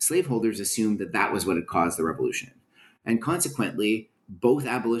and slaveholders assumed that that was what had caused the revolution. And consequently, both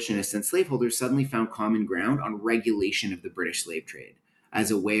abolitionists and slaveholders suddenly found common ground on regulation of the British slave trade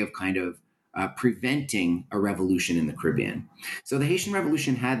as a way of kind of preventing a revolution in the Caribbean. So the Haitian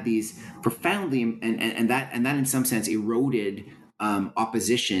Revolution had these profoundly, and that in some sense eroded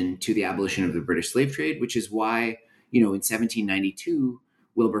opposition to the abolition of the British slave trade, which is why, in 1792,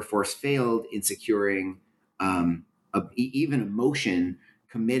 Wilberforce failed in securing even a motion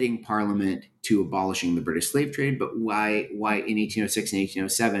committing Parliament to abolishing the British slave trade. But why in 1806 and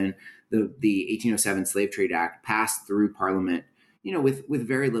 1807 the 1807 Slave Trade Act passed through Parliament, with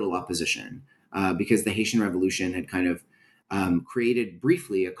very little opposition, because the Haitian Revolution had kind of created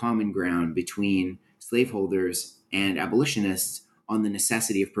briefly a common ground between slaveholders and abolitionists on the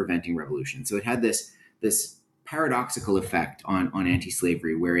necessity of preventing revolution. So it had this paradoxical effect on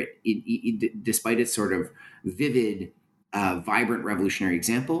anti-slavery, where it despite its sort of vivid, vibrant revolutionary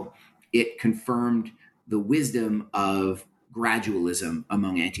example, it confirmed the wisdom of gradualism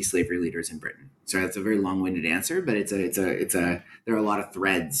among anti-slavery leaders in Britain. So that's a very long-winded answer, but there are a lot of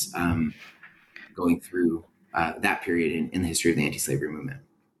threads going through that period in the history of the anti-slavery movement.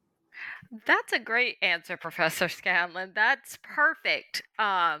 That's a great answer, Professor Scanlan. That's perfect.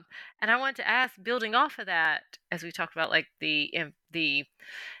 And I want to ask, building off of that, as we talked about, like the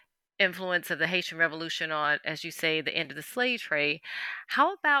influence of the Haitian Revolution on, as you say, the end of the slave trade,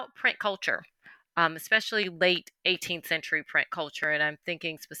 how about print culture, especially late 18th century print culture? And I'm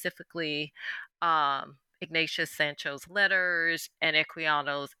thinking specifically Ignatius Sancho's letters and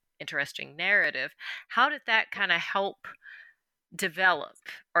Equiano's interesting narrative. How did that kind of help develop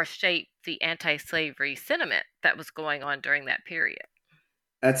or shape the anti-slavery sentiment that was going on during that period?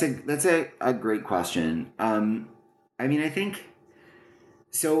 That's a great question. I think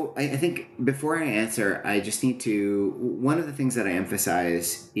so. I think before I answer, I just need to. One of the things that I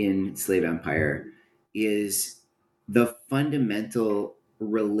emphasize in Slave Empire is the fundamental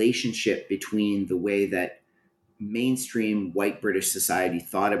relationship between the way that mainstream white British society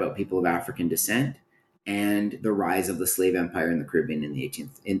thought about people of African descent and the rise of the slave empire in the Caribbean in the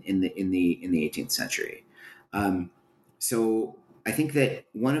 18th century. So I think that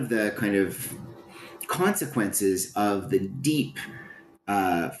one of the kind of consequences of the deep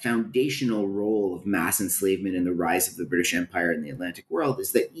foundational role of mass enslavement in the rise of the British Empire in the Atlantic world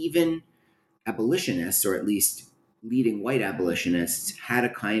is that even abolitionists, or at least leading white abolitionists, had a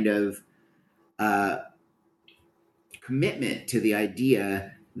kind of commitment to the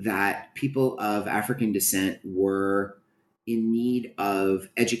idea that people of African descent were in need of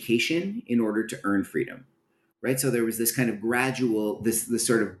education in order to earn freedom, right? So there was this kind of this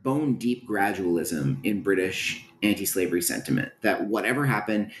sort of bone deep gradualism in British anti-slavery sentiment, that whatever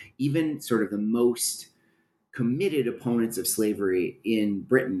happened, even sort of the most committed opponents of slavery in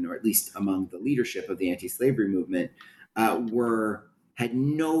Britain, or at least among the leadership of the anti-slavery movement, had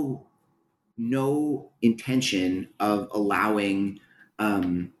no intention of allowing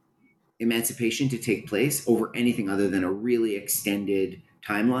emancipation to take place over anything other than a really extended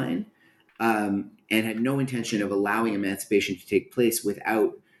timeline, and had no intention of allowing emancipation to take place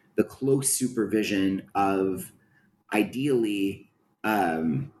without the close supervision of ideally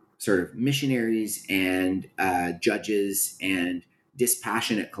sort of missionaries and judges and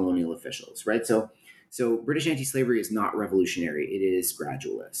dispassionate colonial officials, right? So British anti-slavery is not revolutionary; it is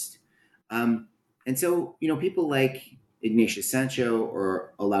gradualist. And so, people like Ignatius Sancho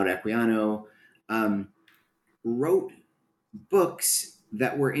or Olaudah Equiano wrote books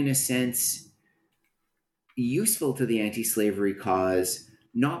that were, in a sense, useful to the anti-slavery cause,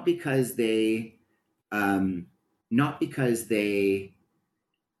 not because they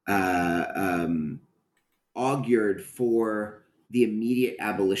augured for the immediate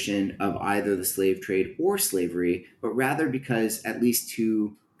abolition of either the slave trade or slavery, but rather because, at least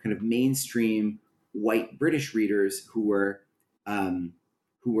to kind of mainstream white British readers who were a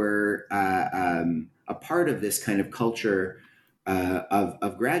part of this kind of culture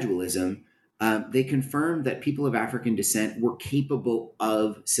of gradualism, they confirmed that people of African descent were capable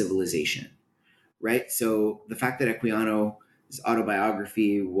of civilization, right? So the fact that Equiano's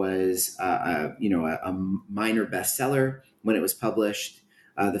autobiography was, a minor bestseller when it was published,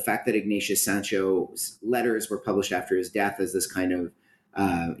 the fact that Ignatius Sancho's letters were published after his death as this kind of,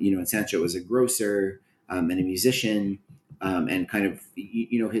 and Sancho was a grocer and a musician, and kind of,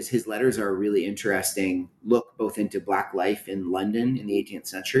 his letters are a really interesting look both into Black life in London in the 18th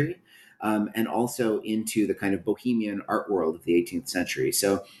century, and also into the kind of bohemian art world of the 18th century.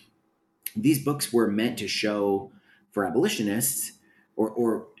 So these books were meant to show for abolitionists,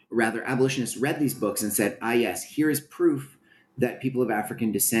 or rather abolitionists read these books and said, yes, here is proof that people of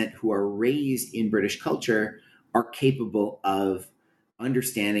African descent who are raised in British culture are capable of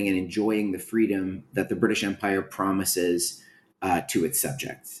understanding and enjoying the freedom that the British Empire promises to its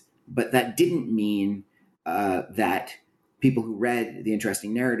subjects. But that didn't mean that people who read the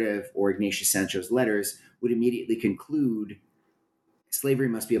interesting narrative or Ignatius Sancho's letters would immediately conclude slavery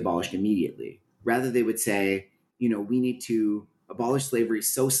must be abolished immediately. Rather, they would say, we need to abolish slavery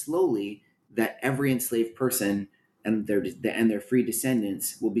so slowly that every enslaved person and their free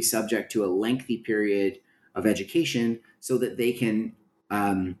descendants will be subject to a lengthy period of education so that they can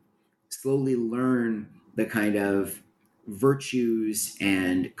slowly learn the kind of virtues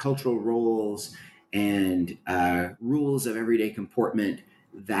and cultural roles and rules of everyday comportment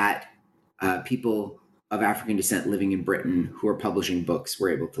that people of African descent living in Britain who are publishing books were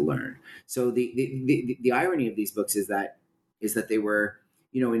able to learn. So the irony of these books is that they were,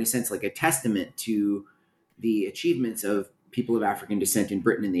 in a sense, like a testament to the achievements of people of African descent in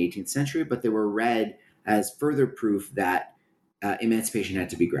Britain in the 18th century, but they were read as further proof that emancipation had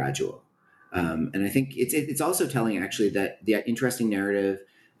to be gradual. And I think it's also telling, actually, that the interesting narrative,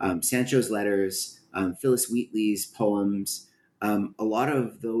 Sancho's letters, Phyllis Wheatley's poems, a lot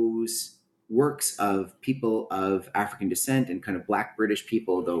of those works of people of African descent and kind of Black British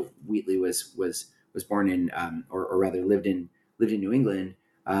people, though Wheatley was born in, or rather lived in New England.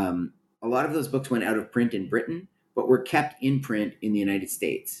 A lot of those books went out of print in Britain, but were kept in print in the United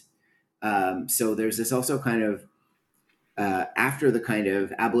States. So there's this also kind of after the kind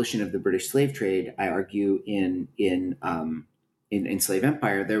of abolition of the British slave trade, I argue in slave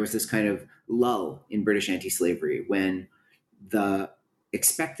empire, there was this kind of lull in British anti-slavery when the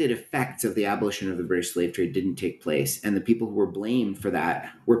expected effects of the abolition of the British slave trade didn't take place, and the people who were blamed for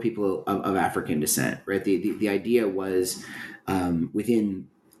that were people of African descent. Right? The idea was within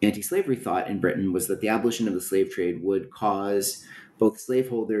anti-slavery thought in Britain was that the abolition of the slave trade would cause both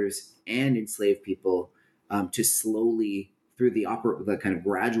slaveholders and enslaved people to slowly, through the kind of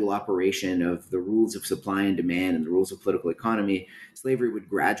gradual operation of the rules of supply and demand and the rules of political economy, slavery would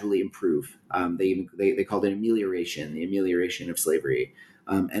gradually improve. They called it amelioration, the amelioration of slavery.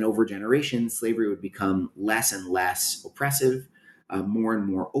 And over generations, slavery would become less and less oppressive, more and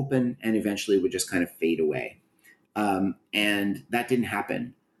more open, and eventually would just kind of fade away. And that didn't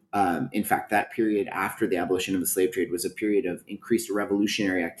happen. In fact, that period after the abolition of the slave trade was a period of increased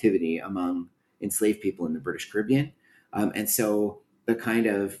revolutionary activity among enslaved people in the British Caribbean. And so the kind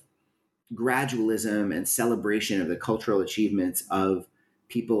of gradualism and celebration of the cultural achievements of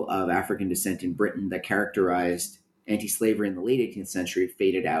people of African descent in Britain that characterized anti-slavery in the late 18th century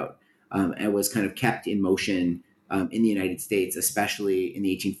faded out and was kind of kept in motion in the United States, especially in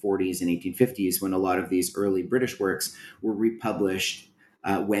the 1840s and 1850s, when a lot of these early British works were republished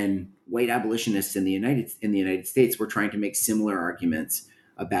when white abolitionists in the United States were trying to make similar arguments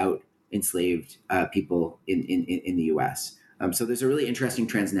about enslaved people in the U.S. So there's a really interesting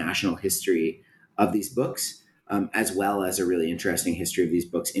transnational history of these books, as well as a really interesting history of these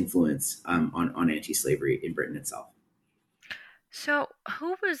books' influence on anti-slavery in Britain itself. So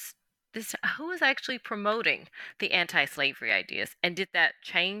who was actually promoting the anti-slavery ideas, and did that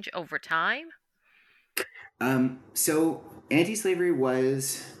change over time? So anti-slavery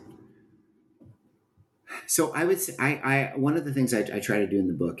was. So I would say, I one of the things I try to do in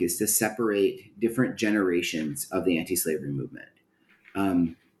the book is to separate different generations of the anti-slavery movement.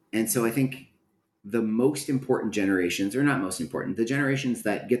 And so I think the most important generations, or not most important, the generations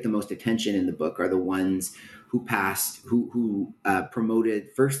that get the most attention in the book are the ones who promoted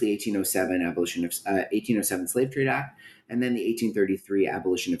first the 1807 Slave Trade Act, and then the 1833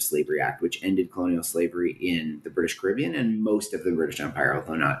 Abolition of Slavery Act, which ended colonial slavery in the British Caribbean and most of the British Empire,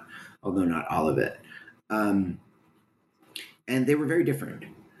 although not all of it. And they were very different.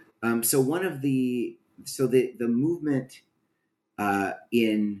 So the movement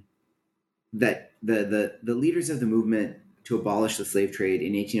in that the leaders of the movement to abolish the slave trade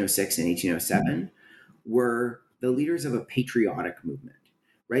in 1806 and 1807 were the leaders of a patriotic movement,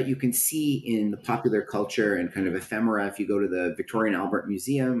 right? You can see in the popular culture and kind of ephemera, if you go to the Victorian Albert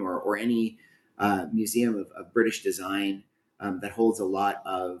Museum or any museum of British design that holds a lot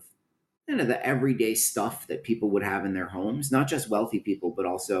of the everyday stuff that people would have in their homes, not just wealthy people, but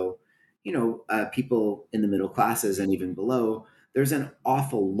also, people in the middle classes and even below. There's an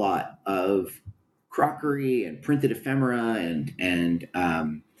awful lot of crockery and printed ephemera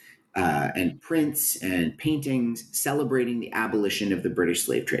and prints and paintings celebrating the abolition of the British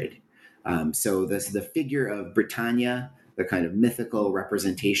slave trade. So the figure of Britannia, the kind of mythical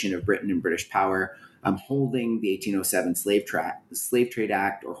representation of Britain and British power, holding the 1807 Slave Trade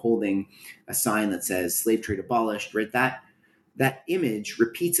Act, or holding a sign that says "Slave Trade Abolished," right? That image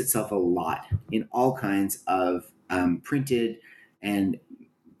repeats itself a lot in all kinds of printed and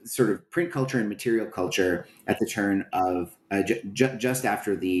sort of print culture and material culture at the turn of just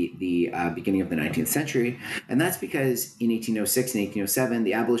after the beginning of the 19th century. And that's because in 1806 and 1807,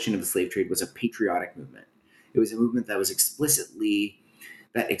 the abolition of the slave trade was a patriotic movement. It was a movement that was explicitly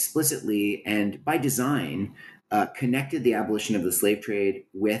and by design connected the abolition of the slave trade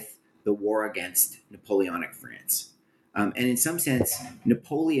with the war against Napoleonic France. And in some sense,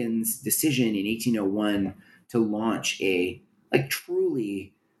 Napoleon's decision in 1801 to launch a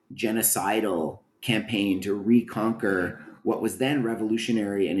truly genocidal campaign to reconquer what was then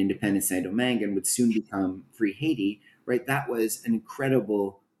revolutionary and independent Saint-Domingue and would soon become free Haiti, right? That was an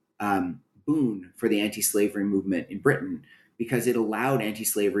incredible boon for the anti-slavery movement in Britain because it allowed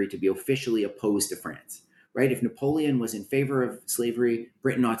anti-slavery to be officially opposed to France, right? If Napoleon was in favor of slavery,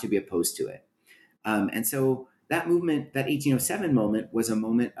 Britain ought to be opposed to it. And so that movement, that 1807 moment, was a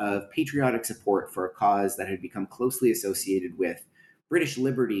moment of patriotic support for a cause that had become closely associated with British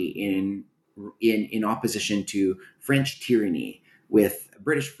liberty in opposition to French tyranny, with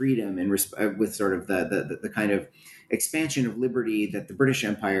British freedom and with sort of the kind of expansion of liberty that the British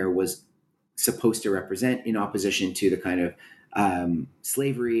Empire was supposed to represent in opposition to the kind of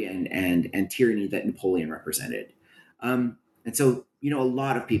slavery and tyranny that Napoleon represented. And so, a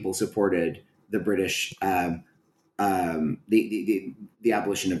lot of people supported the British, the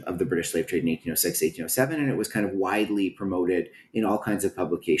abolition of the British slave trade in 1806, 1807, and it was kind of widely promoted in all kinds of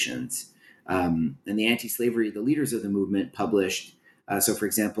publications. And the anti-slavery, the leaders of the movement published, so for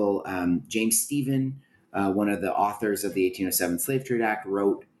example, James Stephen, one of the authors of the 1807 Slave Trade Act,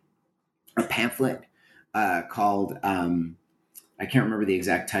 wrote a pamphlet called, I can't remember the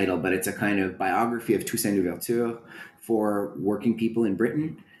exact title, but it's a kind of biography of Toussaint Louverture for working people in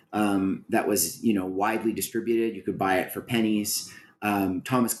Britain that was, widely distributed. You could buy it for pennies.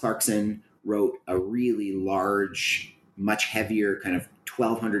 Thomas Clarkson wrote a really large, much heavier kind of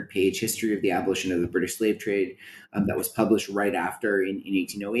 1,200-page history of the abolition of the British slave trade that was published right after in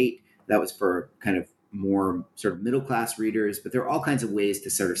 1808. That was for kind of more sort of middle-class readers, but there are all kinds of ways to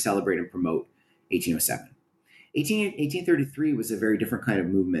sort of celebrate and promote 1807. 1833 was a very different kind of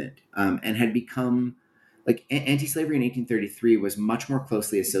movement and had become, anti-slavery in 1833 was much more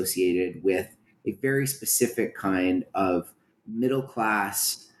closely associated with a very specific kind of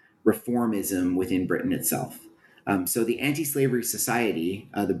middle-class reformism within Britain itself. So the Anti-Slavery Society,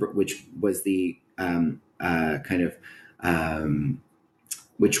 which was the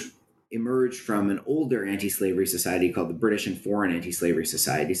which emerged from an older anti-slavery society called the British and Foreign Anti-Slavery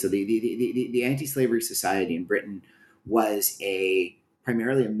Society. So the Anti-Slavery Society in Britain was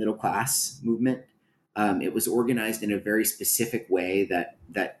primarily a middle-class movement. It was organized in a very specific way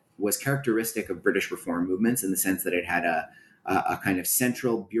that was characteristic of British reform movements in the sense that it had a kind of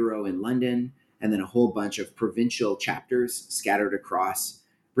central bureau in London and then a whole bunch of provincial chapters scattered across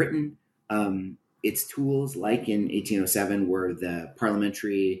Britain. Its tools, like in 1807, were the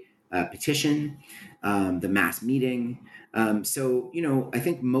parliamentary petition, the mass meeting. So, I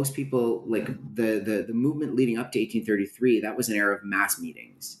think most people, like the movement leading up to 1833, that was an era of mass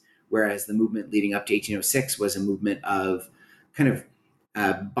meetings, whereas the movement leading up to 1806 was a movement of kind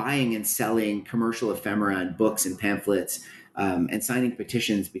of buying and selling commercial ephemera and books and pamphlets and signing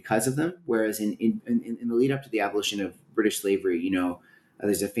petitions because of them. Whereas in the lead up to the abolition of British slavery, there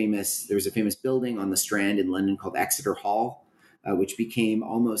was a famous building on the Strand in London called Exeter Hall, which became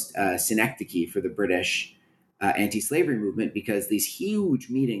almost a synecdoche for the British anti-slavery movement because these huge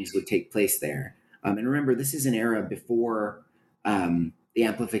meetings would take place there. And remember, this is an era before the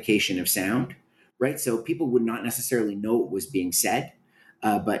amplification of sound, right? So people would not necessarily know what was being said,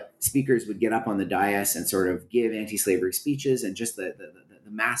 but speakers would get up on the dais and sort of give anti-slavery speeches, and just the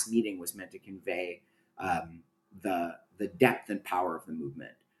mass meeting was meant to convey the depth and power of the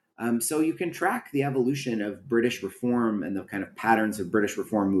movement. So you can track the evolution of British reform and the kind of patterns of British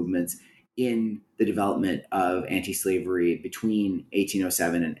reform movements in the development of anti-slavery between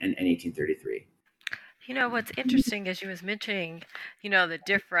 1807 and 1833. What's interesting is you was mentioning, the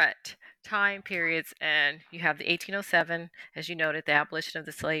different time periods, and you have the 1807, as you noted, the abolition of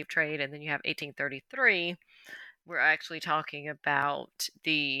the slave trade, and then you have 1833. We're actually talking about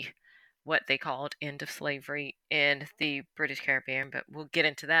what they called end of slavery in the British Caribbean, but we'll get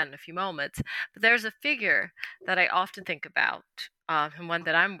into that in a few moments. But there's a figure that I often think about, and one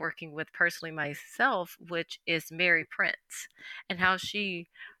that I'm working with personally myself, which is Mary Prince, and how she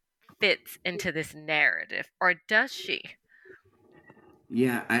fits into this narrative, or does she?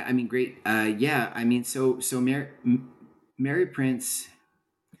 Yeah, I mean, great. So Mary Prince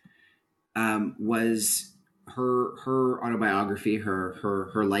was her autobiography,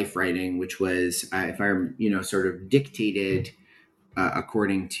 her life writing, which was, if I sort of dictated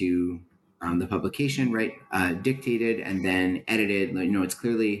according to the publication, right? Dictated and then edited. It's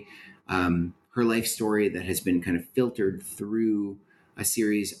clearly her life story that has been kind of filtered through a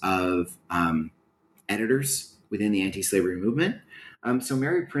series of editors within the anti-slavery movement. So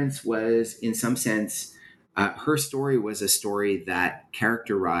Mary Prince was, in some sense, Her story was a story that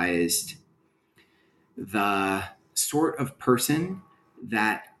characterized the sort of person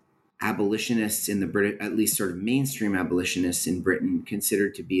that abolitionists in the British, at least sort of mainstream abolitionists in Britain,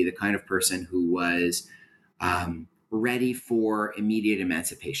 considered to be the kind of person who was ready for immediate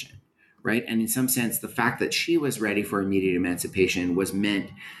emancipation, right? And in some sense, the fact that she was ready for immediate emancipation was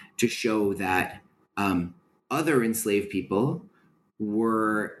meant to show that other enslaved people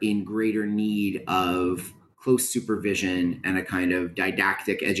were in greater need of close supervision and a kind of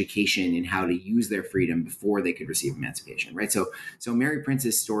didactic education in how to use their freedom before they could receive emancipation, right? So Mary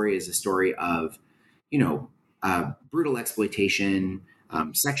Prince's story is a story of, brutal exploitation,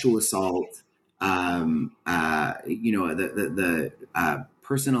 sexual assault, the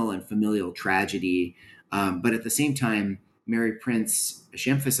personal and familial tragedy. But at the same time, Mary Prince, she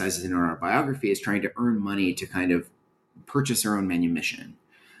emphasizes in her autobiography, is trying to earn money to kind of purchase her own manumission.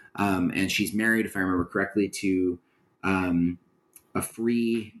 And she's married, if I remember correctly, to a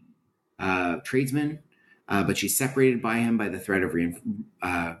free tradesman, but she's separated by him by the threat of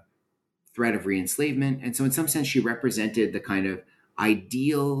re-enslavement. And so in some sense, she represented the kind of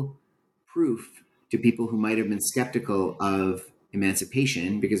ideal proof to people who might have been skeptical of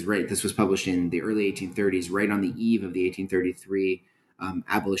emancipation, because this was published in the early 1830s, right on the eve of the 1833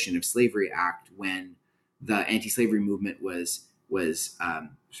 Abolition of Slavery Act, when the anti-slavery movement was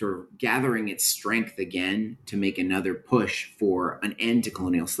sort of gathering its strength again to make another push for an end to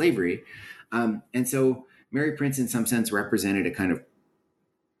colonial slavery. And so Mary Prince, in some sense, represented a kind of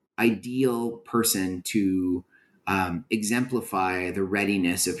ideal person to exemplify the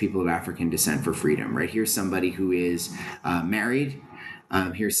readiness of people of African descent for freedom, right? Here's somebody who is married.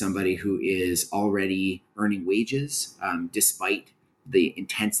 Here's somebody who is already earning wages, despite the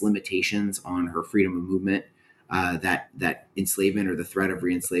intense limitations on her freedom of movement that enslavement or the threat of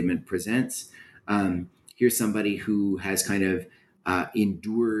re-enslavement presents. Here's somebody who has kind of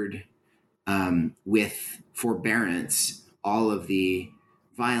endured with forbearance all of the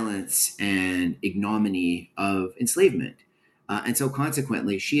violence and ignominy of enslavement. And so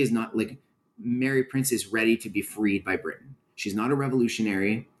consequently, she is not like Mary Prince is ready to be freed by Britain. She's not a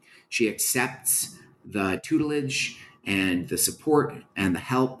revolutionary. She accepts the tutelage and the support and the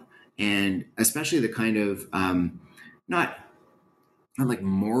help, and especially the kind of not like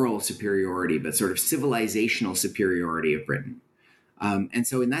moral superiority, but sort of civilizational superiority of Britain. And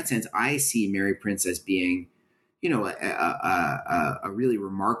so in that sense, I see Mary Prince as being, a really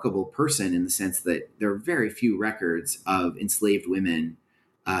remarkable person, in the sense that there are very few records of enslaved women's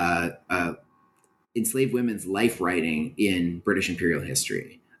life writing in British imperial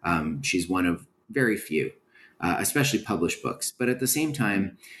history. She's one of very few, especially published books. But at the same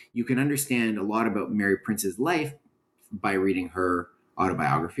time, you can understand a lot about Mary Prince's life by reading her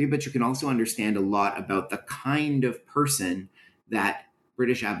autobiography, but you can also understand a lot about the kind of person that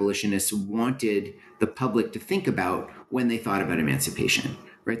British abolitionists wanted the public to think about when they thought about emancipation,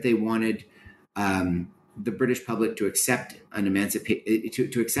 right? They wanted the British public to accept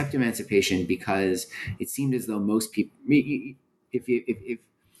to accept emancipation, because it seemed as though most people, if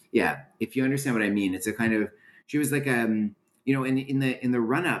you understand what I mean, it's a kind of, she was like in the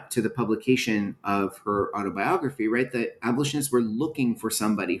run up to the publication of her autobiography, right, the abolitionists were looking for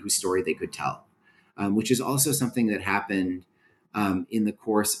somebody whose story they could tell, which is also something that happened in the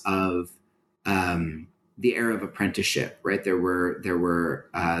course of the era of apprenticeship, right? There were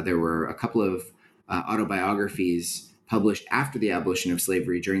a couple of autobiographies published after the abolition of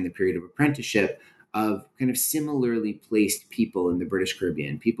slavery during the period of apprenticeship of kind of similarly placed people in the British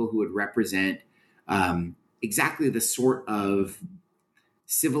Caribbean, people who would represent exactly the sort of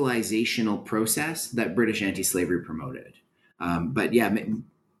civilizational process that British anti-slavery promoted. But yeah,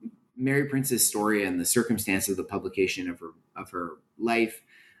 Mary Prince's story and the circumstances of the publication of her life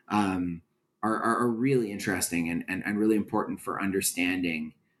are really interesting and really important for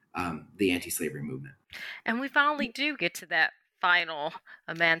understanding the anti-slavery movement. And we finally do get to that final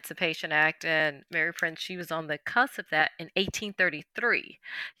Emancipation Act, and Mary Prince, she was on the cusp of that in 1833.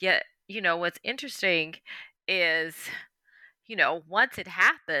 Yet, what's interesting is, once it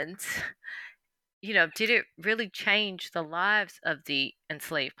happens, did it really change the lives of the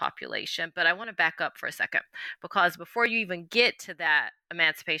enslaved population? But I want to back up for a second, because before you even get to that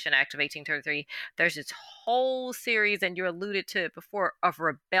Emancipation Act of 1833, there's this whole series, and you alluded to it before, of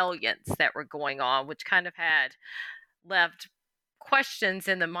rebellions that were going on, which kind of had left questions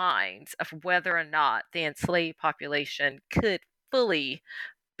in the minds of whether or not the enslaved population could fully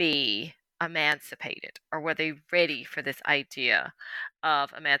be emancipated, or were they ready for this idea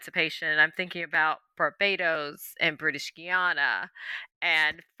of emancipation? And I'm thinking about Barbados and British Guiana.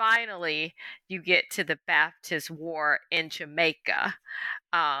 And finally, you get to the Baptist War in Jamaica.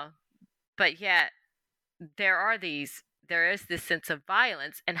 Uh, but yet, there is this sense of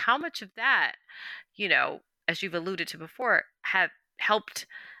violence. And how much of that, as you've alluded to before, have helped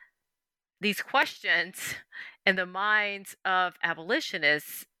these questions in the minds of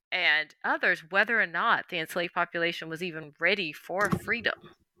abolitionists and others, whether or not the enslaved population was even ready for freedom.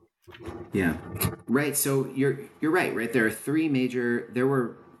 Yeah, right. So you're right. Right, there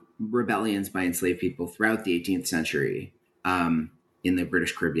were rebellions by enslaved people throughout the 18th century in the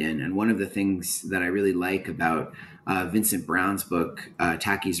British Caribbean, and one of the things that I really like about Vincent Brown's book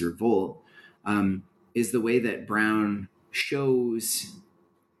Tacky's Revolt is the way that Brown shows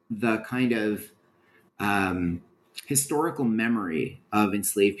the kind of historical memory of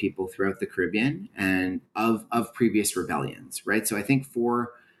enslaved people throughout the Caribbean and of previous rebellions, right? So I think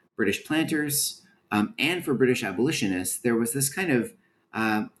for British planters and for British abolitionists, there was this kind of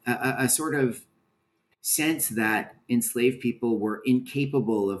a sort of sense that enslaved people were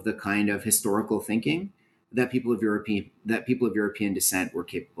incapable of the kind of historical thinking that people of European descent were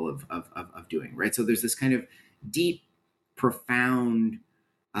capable of doing, right? So there's this kind of deep, profound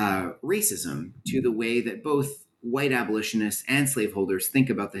racism to the way that both white abolitionists and slaveholders think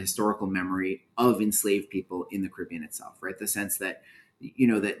about the historical memory of enslaved people in the Caribbean itself, right? The sense that,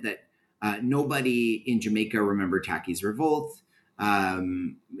 nobody in Jamaica remembered Tacky's Revolt.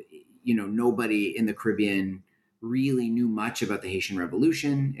 Nobody in the Caribbean really knew much about the Haitian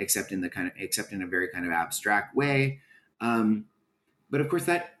Revolution, except in a very kind of abstract way. But of course,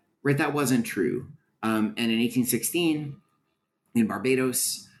 that wasn't true. And in 1816, in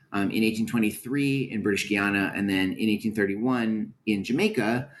Barbados, in 1823 in British Guiana, and then in 1831 in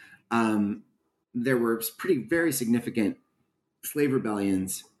Jamaica, there were very significant slave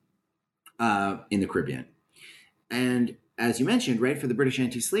rebellions in the Caribbean. And as you mentioned, right, for the British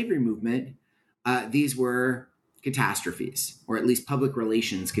anti-slavery movement, these were catastrophes, or at least public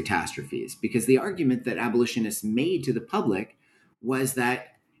relations catastrophes, because the argument that abolitionists made to the public was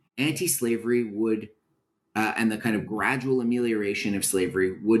that anti-slavery would and the kind of gradual amelioration of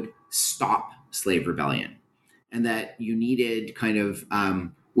slavery would stop slave rebellion, and that you needed kind of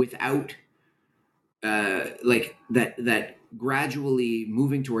without that gradually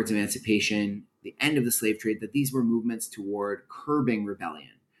moving towards emancipation, the end of the slave trade, that these were movements toward curbing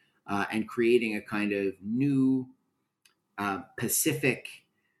rebellion and creating a kind of new Pacific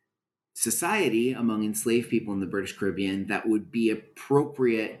society among enslaved people in the British Caribbean that would be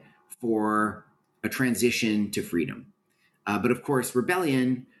appropriate for a transition to freedom. But of course,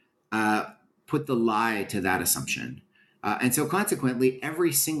 rebellion put the lie to that assumption. And so consequently,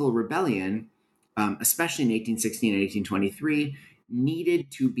 every single rebellion, especially in 1816 and 1823, needed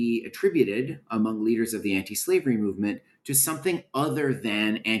to be attributed among leaders of the anti-slavery movement to something other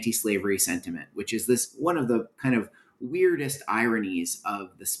than anti-slavery sentiment, which is this one of the kind of weirdest ironies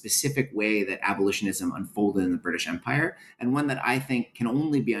of the specific way that abolitionism unfolded in the British Empire, and one that I think can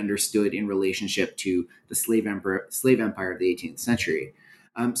only be understood in relationship to the slave empire of the 18th century.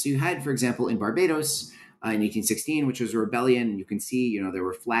 So you had, for example, in Barbados in 1816, which was a rebellion, you can see, there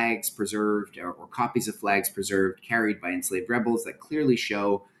were flags preserved or copies of flags preserved carried by enslaved rebels that clearly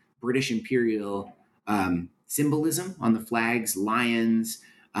show British imperial symbolism on the flags, lions,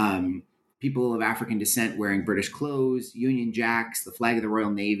 people of African descent wearing British clothes, Union Jacks, the flag of the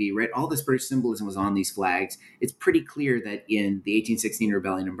Royal Navy, right? All this British symbolism was on these flags. It's pretty clear that in the 1816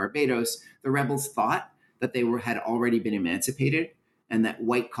 rebellion in Barbados, the rebels thought that they had already been emancipated and that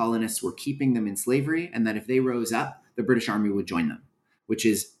white colonists were keeping them in slavery, and that if they rose up, the British Army would join them, which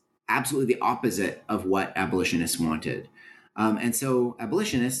is absolutely the opposite of what abolitionists wanted. And so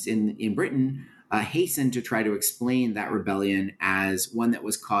abolitionists in Britain hastened to try to explain that rebellion as one that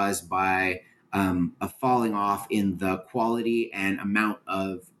was caused by a falling off in the quality and amount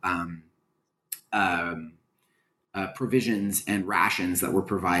of provisions and rations that were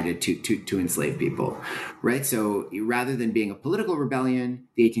provided to enslaved people, right? So rather than being a political rebellion,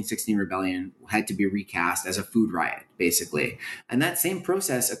 the 1816 rebellion had to be recast as a food riot, basically. And that same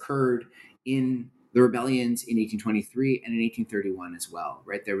process occurred in the rebellions in 1823 and in 1831 as well,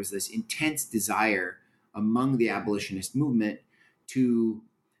 right? There was this intense desire among the abolitionist movement to,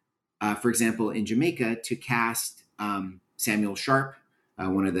 for example, in Jamaica, to cast Samuel Sharp,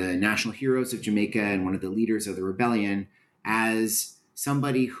 one of the national heroes of Jamaica and one of the leaders of the rebellion, as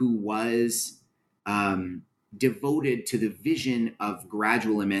somebody who was devoted to the vision of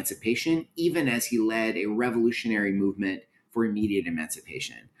gradual emancipation, even as he led a revolutionary movement for immediate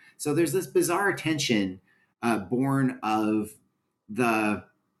emancipation. So there's this bizarre tension born of the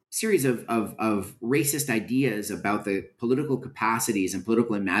series of racist ideas about the political capacities and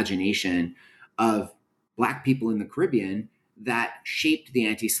political imagination of Black people in the Caribbean that shaped the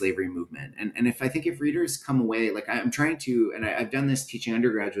anti-slavery movement. And if readers come away, like I'm trying to, and I've done this teaching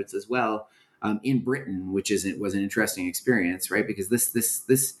undergraduates as well, in Britain, which was an interesting experience, right? Because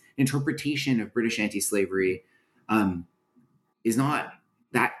this interpretation of British anti-slavery is not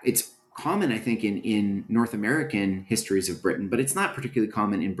that it's common, I think, in North American histories of Britain, but it's not particularly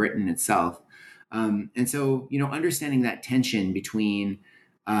common in Britain itself. And so, understanding that tension between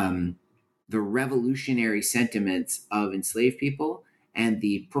the revolutionary sentiments of enslaved people and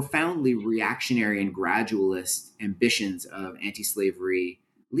the profoundly reactionary and gradualist ambitions of anti-slavery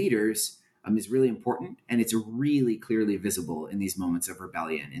leaders is really important. And it's really clearly visible in these moments of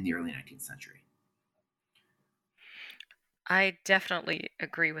rebellion in the early 19th century. I definitely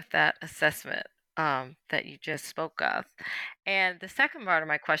agree with that assessment that you just spoke of. And the second part of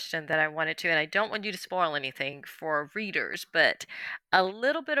my question that I wanted to, and I don't want you to spoil anything for readers, but a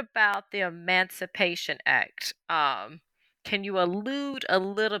little bit about the Emancipation Act. Can you allude a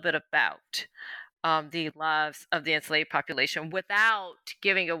little bit about the lives of the enslaved population without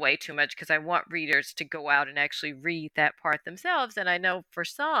giving away too much? Because I want readers to go out and actually read that part themselves. And I know for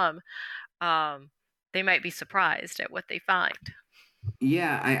some, they might be surprised at what they find.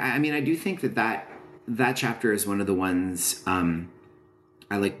 Yeah, I mean, I do think that chapter is one of the ones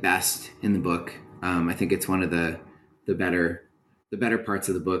I like best in the book. I think it's one of the better parts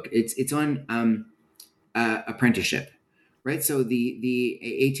of the book. It's on apprenticeship, right? So the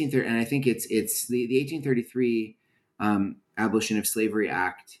 1830, and I think it's the 1833 Abolition of Slavery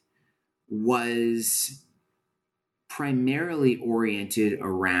Act was primarily oriented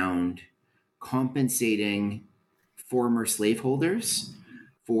around compensating former slaveholders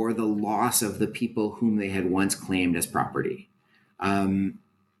for the loss of the people whom they had once claimed as property. And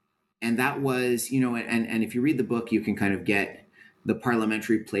that was, and if you read the book, you can kind of get the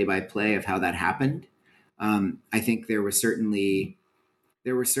parliamentary play-by-play of how that happened. I think there were certainly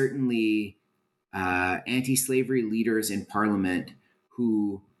anti-slavery leaders in Parliament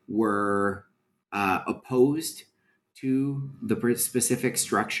who were opposed to the specific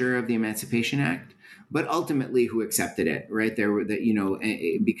structure of the Emancipation Act, but ultimately who accepted it, right? There were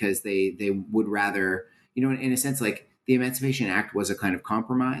because they would rather, in a sense, like the Emancipation Act was a kind of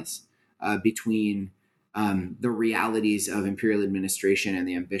compromise between the realities of imperial administration and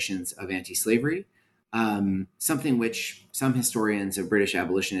the ambitions of anti-slavery. Something which some historians of British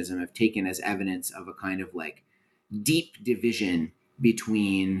abolitionism have taken as evidence of a kind of like deep division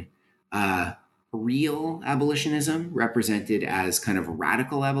between real abolitionism, represented as kind of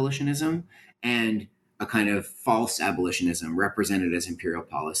radical abolitionism, and a kind of false abolitionism, represented as imperial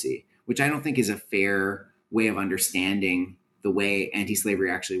policy, which I don't think is a fair way of understanding the way anti-slavery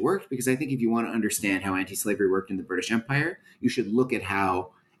actually worked. Because I think if you want to understand how anti-slavery worked in the British Empire, you should look at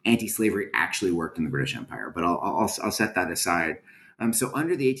how anti-slavery actually worked in the British Empire. But I'll set that aside. So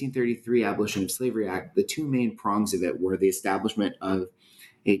under the 1833 Abolition of Slavery Act, the two main prongs of it were the establishment of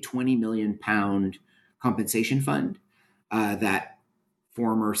a £20 million compensation fund that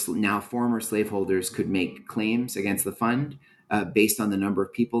now former slaveholders could make claims against the fund based on the number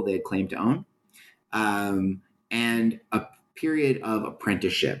of people they had claimed to own, and a period of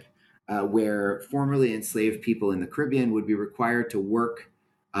apprenticeship where formerly enslaved people in the Caribbean would be required to work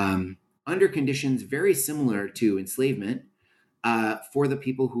under conditions very similar to enslavement for the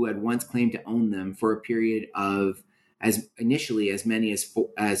people who had once claimed to own them for a period of initially as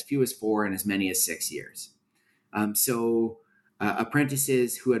few as 4 and as many as 6 years. So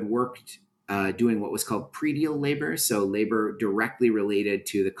apprentices who had worked doing what was called predial labor, so labor directly related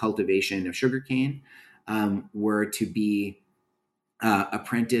to the cultivation of sugarcane, were to be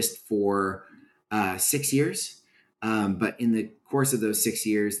apprenticed for 6 years. But in the course of those 6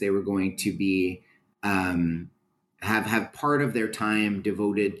 years, they were going to be have part of their time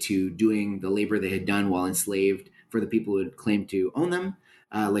devoted to doing the labor they had done while enslaved for the people who had claimed to own them,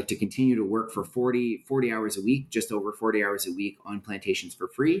 like to continue to work for 40 hours a week, just over 40 hours a week on plantations for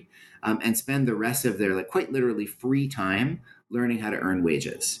free, and spend the rest of their quite literally free time learning how to earn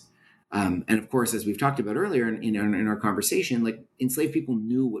wages. And of course, as we've talked about earlier in our conversation, enslaved people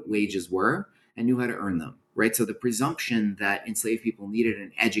knew what wages were and knew how to earn them, right? So the presumption that enslaved people needed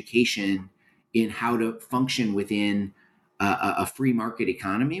an education in how to function within a free market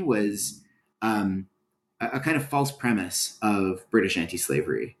economy was a kind of false premise of British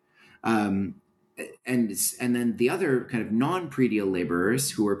anti-slavery. And then the other kind of non-predial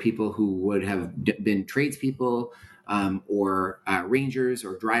laborers, who were people who would have been tradespeople or rangers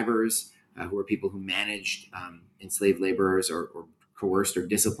or drivers, who were people who managed enslaved laborers or coerced or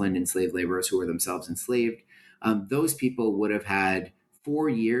disciplined enslaved laborers who were themselves enslaved. Those people would have had 4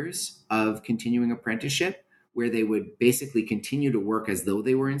 years of continuing apprenticeship where they would basically continue to work as though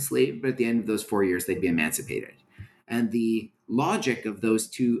they were enslaved, but at the end of those 4 years, they'd be emancipated. And the logic of those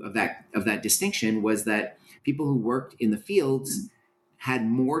two of that distinction was that people who worked in the fields had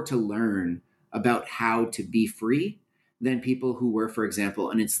more to learn about how to be free than people who were, for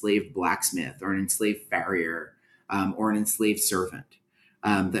example, an enslaved blacksmith or an enslaved farrier or an enslaved servant.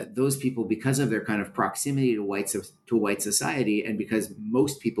 That those people, because of their kind of proximity to white society, and because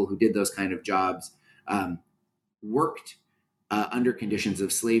most people who did those kind of jobs worked under conditions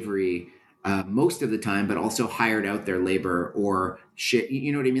of slavery most of the time, but also hired out their labor or shit.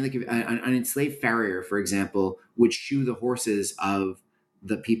 You know what I mean? Like if an enslaved farrier, for example, would shoe the horses of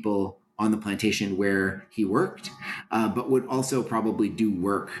the people on the plantation where he worked, but would also probably do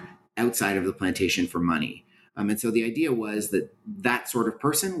work outside of the plantation for money. And so the idea was that that sort of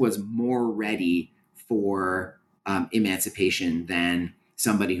person was more ready for emancipation than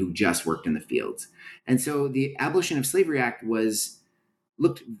somebody who just worked in the fields. And so the Abolition of Slavery Act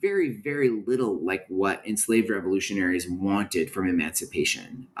looked very, very little like what enslaved revolutionaries wanted from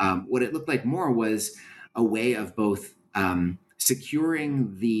emancipation. What it looked like more was a way of both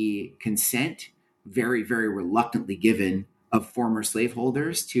securing the consent, very, very reluctantly given, of former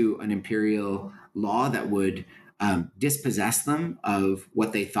slaveholders to an imperial law that would dispossess them of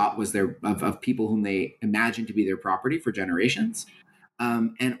what they thought was of people whom they imagined to be their property for generations,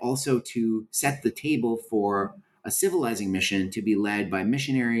 and also to set the table for a civilizing mission to be led by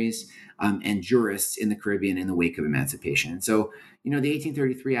missionaries and jurists in the Caribbean in the wake of emancipation. So, the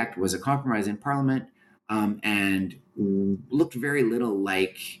 1833 Act was a compromise in Parliament and looked very little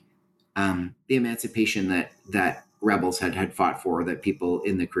like the emancipation that rebels had fought for, that people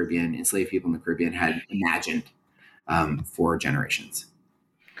in the Caribbean, enslaved people in the Caribbean, had imagined for generations.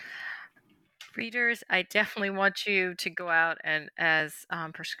 Readers, I definitely want you to go out and, as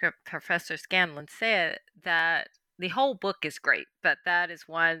Professor Scanlan said, that the whole book is great, but that is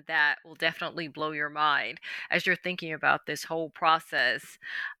one that will definitely blow your mind as you're thinking about this whole process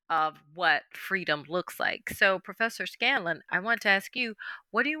of what freedom looks like. So, Professor Scanlan, I want to ask you,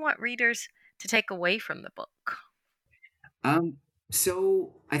 what do you want readers to take away from the book?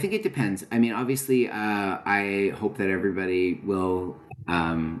 So I think it depends. I mean, obviously, I hope that everybody will.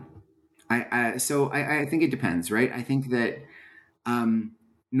 I think it depends, right? I think that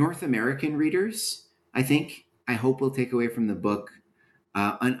North American readers, I hope will take away from the book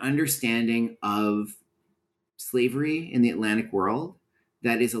an understanding of slavery in the Atlantic world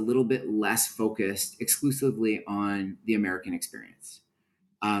that is a little bit less focused exclusively on the American experience.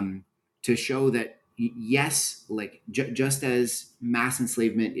 To show that yes, like just as mass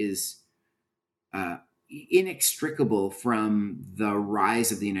enslavement is inextricable from the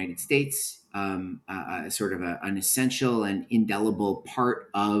rise of the United States, sort of an essential and indelible part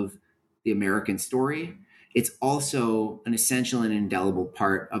of the American story, it's also an essential and indelible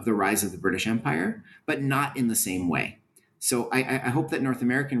part of the rise of the British Empire, but not in the same way. So I hope that North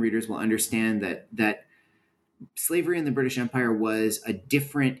American readers will understand that slavery in the British Empire was a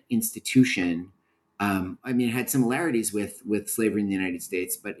different institution. I mean, it had similarities with slavery in the United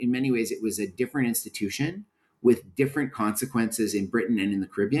States, but in many ways it was a different institution with different consequences in Britain and in the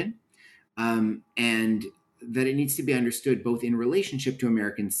Caribbean. And that it needs to be understood both in relationship to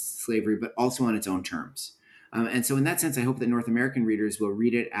American slavery, but also on its own terms. And so in that sense, I hope that North American readers will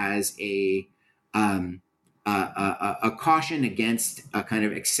read it as a caution against a kind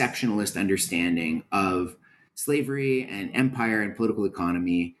of exceptionalist understanding of slavery and empire and political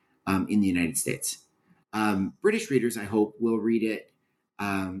economy in the United States. British readers, I hope, will read it.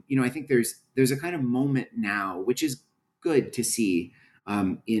 I think there's a kind of moment now, which is good to see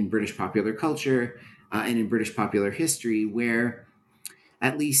in British popular culture and in British popular history, where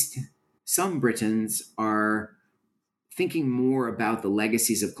at least some Britons are thinking more about the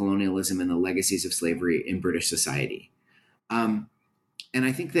legacies of colonialism and the legacies of slavery in British society. And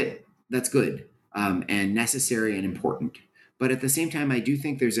I think that that's good and necessary and important. But at the same time, I do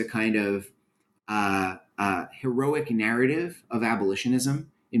think there's a kind of heroic narrative of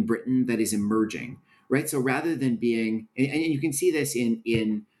abolitionism in Britain that is emerging, right? So rather than being, and you can see this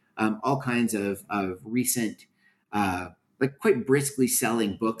in all kinds of recent, like quite briskly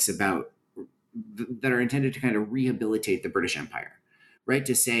selling books about that are intended to kind of rehabilitate the British Empire, right?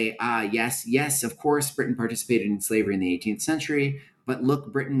 To say, yes, of course, Britain participated in slavery in the 18th century, But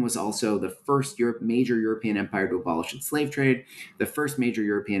look, Britain was also the first major European empire to abolish its slave trade, the first major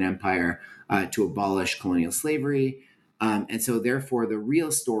European empire to abolish colonial slavery. And so, therefore, the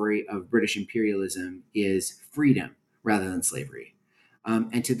real story of British imperialism is freedom rather than slavery.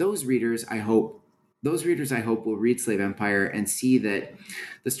 And to those readers, I hope, will read Slave Empire and see that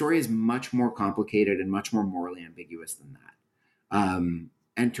the story is much more complicated and much more morally ambiguous than that.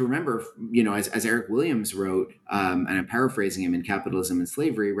 And to remember, as Eric Williams wrote, and I'm paraphrasing him in Capitalism and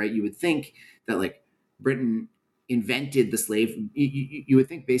Slavery, right? You would think that like Britain invented the slave. You would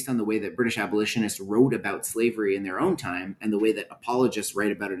think, based on the way that British abolitionists wrote about slavery in their own time and the way that apologists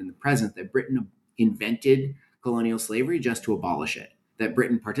write about it in the present, that Britain invented colonial slavery just to abolish it, that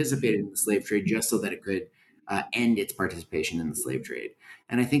Britain participated in the slave trade just so that it could end its participation in the slave trade.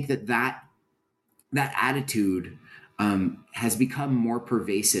 And I think that attitude has become more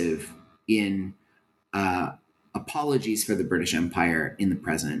pervasive in apologies for the British Empire in the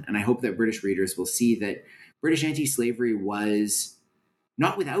present. And I hope that British readers will see that British anti-slavery was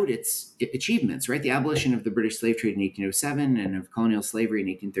not without its achievements, right? The abolition of the British slave trade in 1807 and of colonial slavery in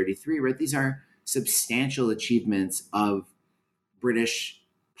 1833, right? These are substantial achievements of British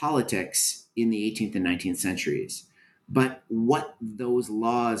politics in the 18th and 19th centuries. But what those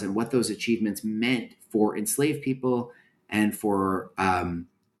laws and what those achievements meant for enslaved people and for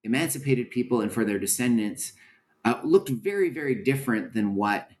emancipated people and for their descendants looked very, very different than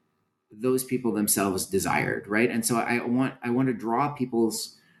what those people themselves desired, right? And so I want to draw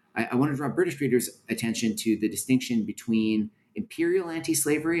British readers' attention to the distinction between imperial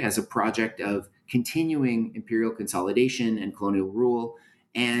anti-slavery as a project of continuing imperial consolidation and colonial rule,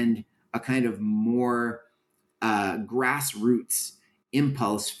 and a kind of more grassroots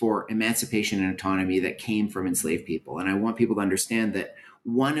impulse for emancipation and autonomy that came from enslaved people. And I want people to understand that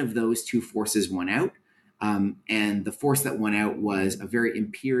one of those two forces won out. And the force that won out was a very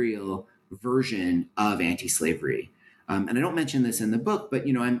imperial version of anti-slavery. And I don't mention this in the book, but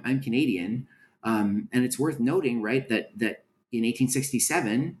I'm Canadian, and it's worth noting, right, that in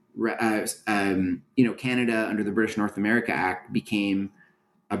 1867, Canada under the British North America Act became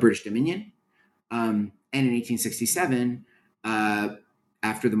a British Dominion, and in 1867.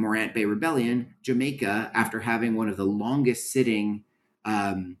 After the Morant Bay Rebellion, Jamaica, after having one of the longest sitting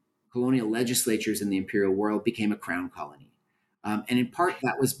colonial legislatures in the imperial world, became a crown colony. And in part,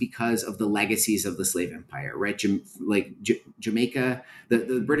 that was because of the legacies of the slave empire, right? Jamaica,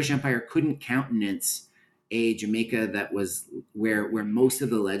 the British Empire couldn't countenance a Jamaica that was where most of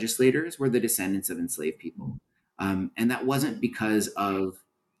the legislators were the descendants of enslaved people. And that was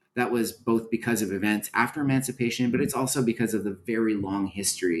both because of events after emancipation, but it's also because of the very long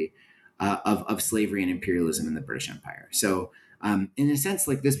history of slavery and imperialism in the British Empire. So in a sense,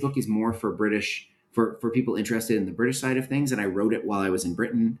 like, this book is more for people interested in the British side of things, and I wrote it while I was in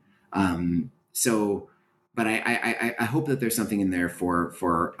Britain. But I hope that there's something in there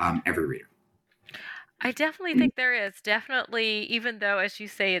for every reader. I definitely think there is. Definitely, even though, as you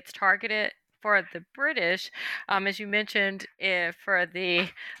say, it's targeted for the British, as you mentioned, for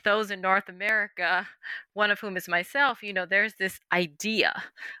those in North America, one of whom is myself, there's this idea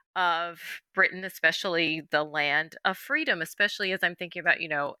of Britain, especially the land of freedom, especially as I'm thinking about,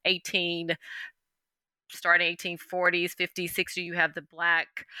 starting 1840s, 50s, 60s, you have the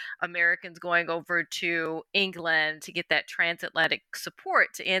Black Americans going over to England to get that transatlantic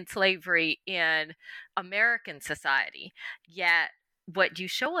support to end slavery in American society. Yet what you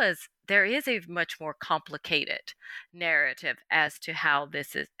show us, there is a much more complicated narrative as to how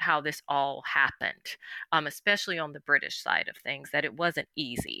this all happened, especially on the British side of things, that it wasn't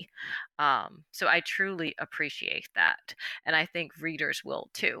easy. So I truly appreciate that, and I think readers will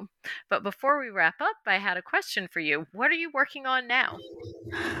too. But before we wrap up, I had a question for you. What are you working on now?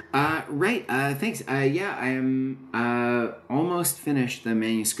 Right. Thanks. Yeah, I am almost finished the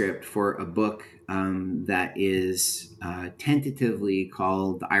manuscript for a book that is tentatively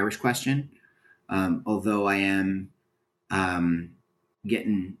called The Irish Question. Although I am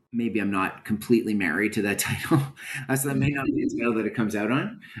maybe I'm not completely married to that title, so that may not be the title that it comes out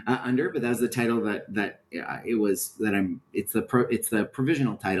on under, but that was the title it's the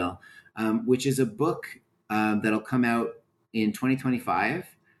provisional title, which is a book that'll come out in 2025,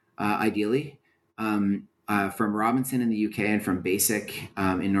 ideally, from Robinson in the UK and from Basic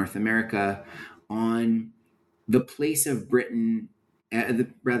in North America, on the place of Britain,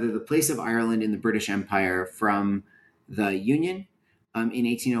 the place of Ireland in the British Empire from the Union in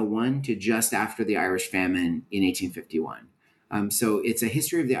 1801 to just after the Irish famine in 1851. So it's a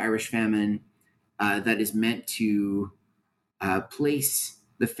history of the Irish famine that is meant to place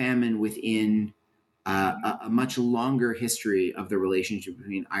the famine within a much longer history of the relationship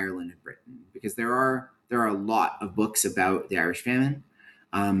between Ireland and Britain, because there are a lot of books about the Irish famine.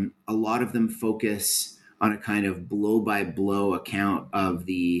 A lot of them focus on a kind of blow by blow account of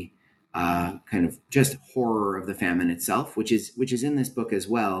the kind of just horror of the famine itself, which is in this book as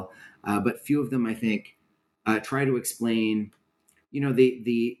well. But few of them, I think, try to explain,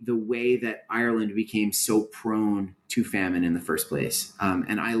 the way that Ireland became so prone to famine in the first place.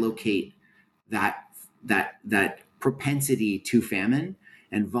 And I locate that propensity to famine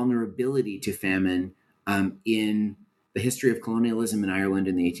and vulnerability to famine in the history of colonialism in Ireland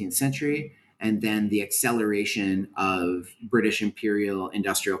in the 18th century, and then the acceleration of British imperial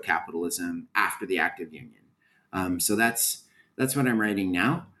industrial capitalism after the Act of Union. So that's what I'm writing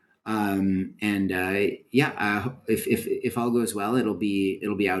now. If all goes well, it'll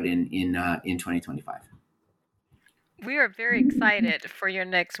be out in 2025. We are very excited for your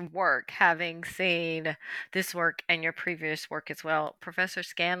next work, having seen this work and your previous work as well. Professor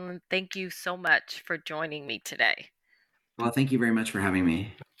Scanlan, thank you so much for joining me today. Well, thank you very much for having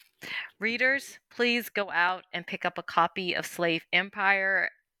me. Readers, please go out and pick up a copy of Slave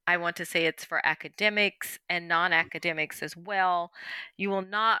Empire. I want to say it's for academics and non-academics as well. You will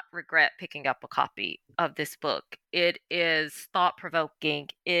not regret picking up a copy of this book. It is thought-provoking.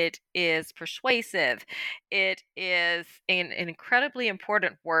 It is persuasive. It is an incredibly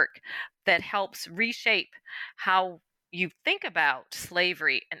important work that helps reshape how you think about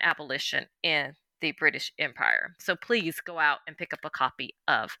slavery and abolition in the British Empire. So please go out and pick up a copy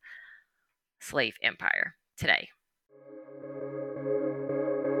of Slave Empire today.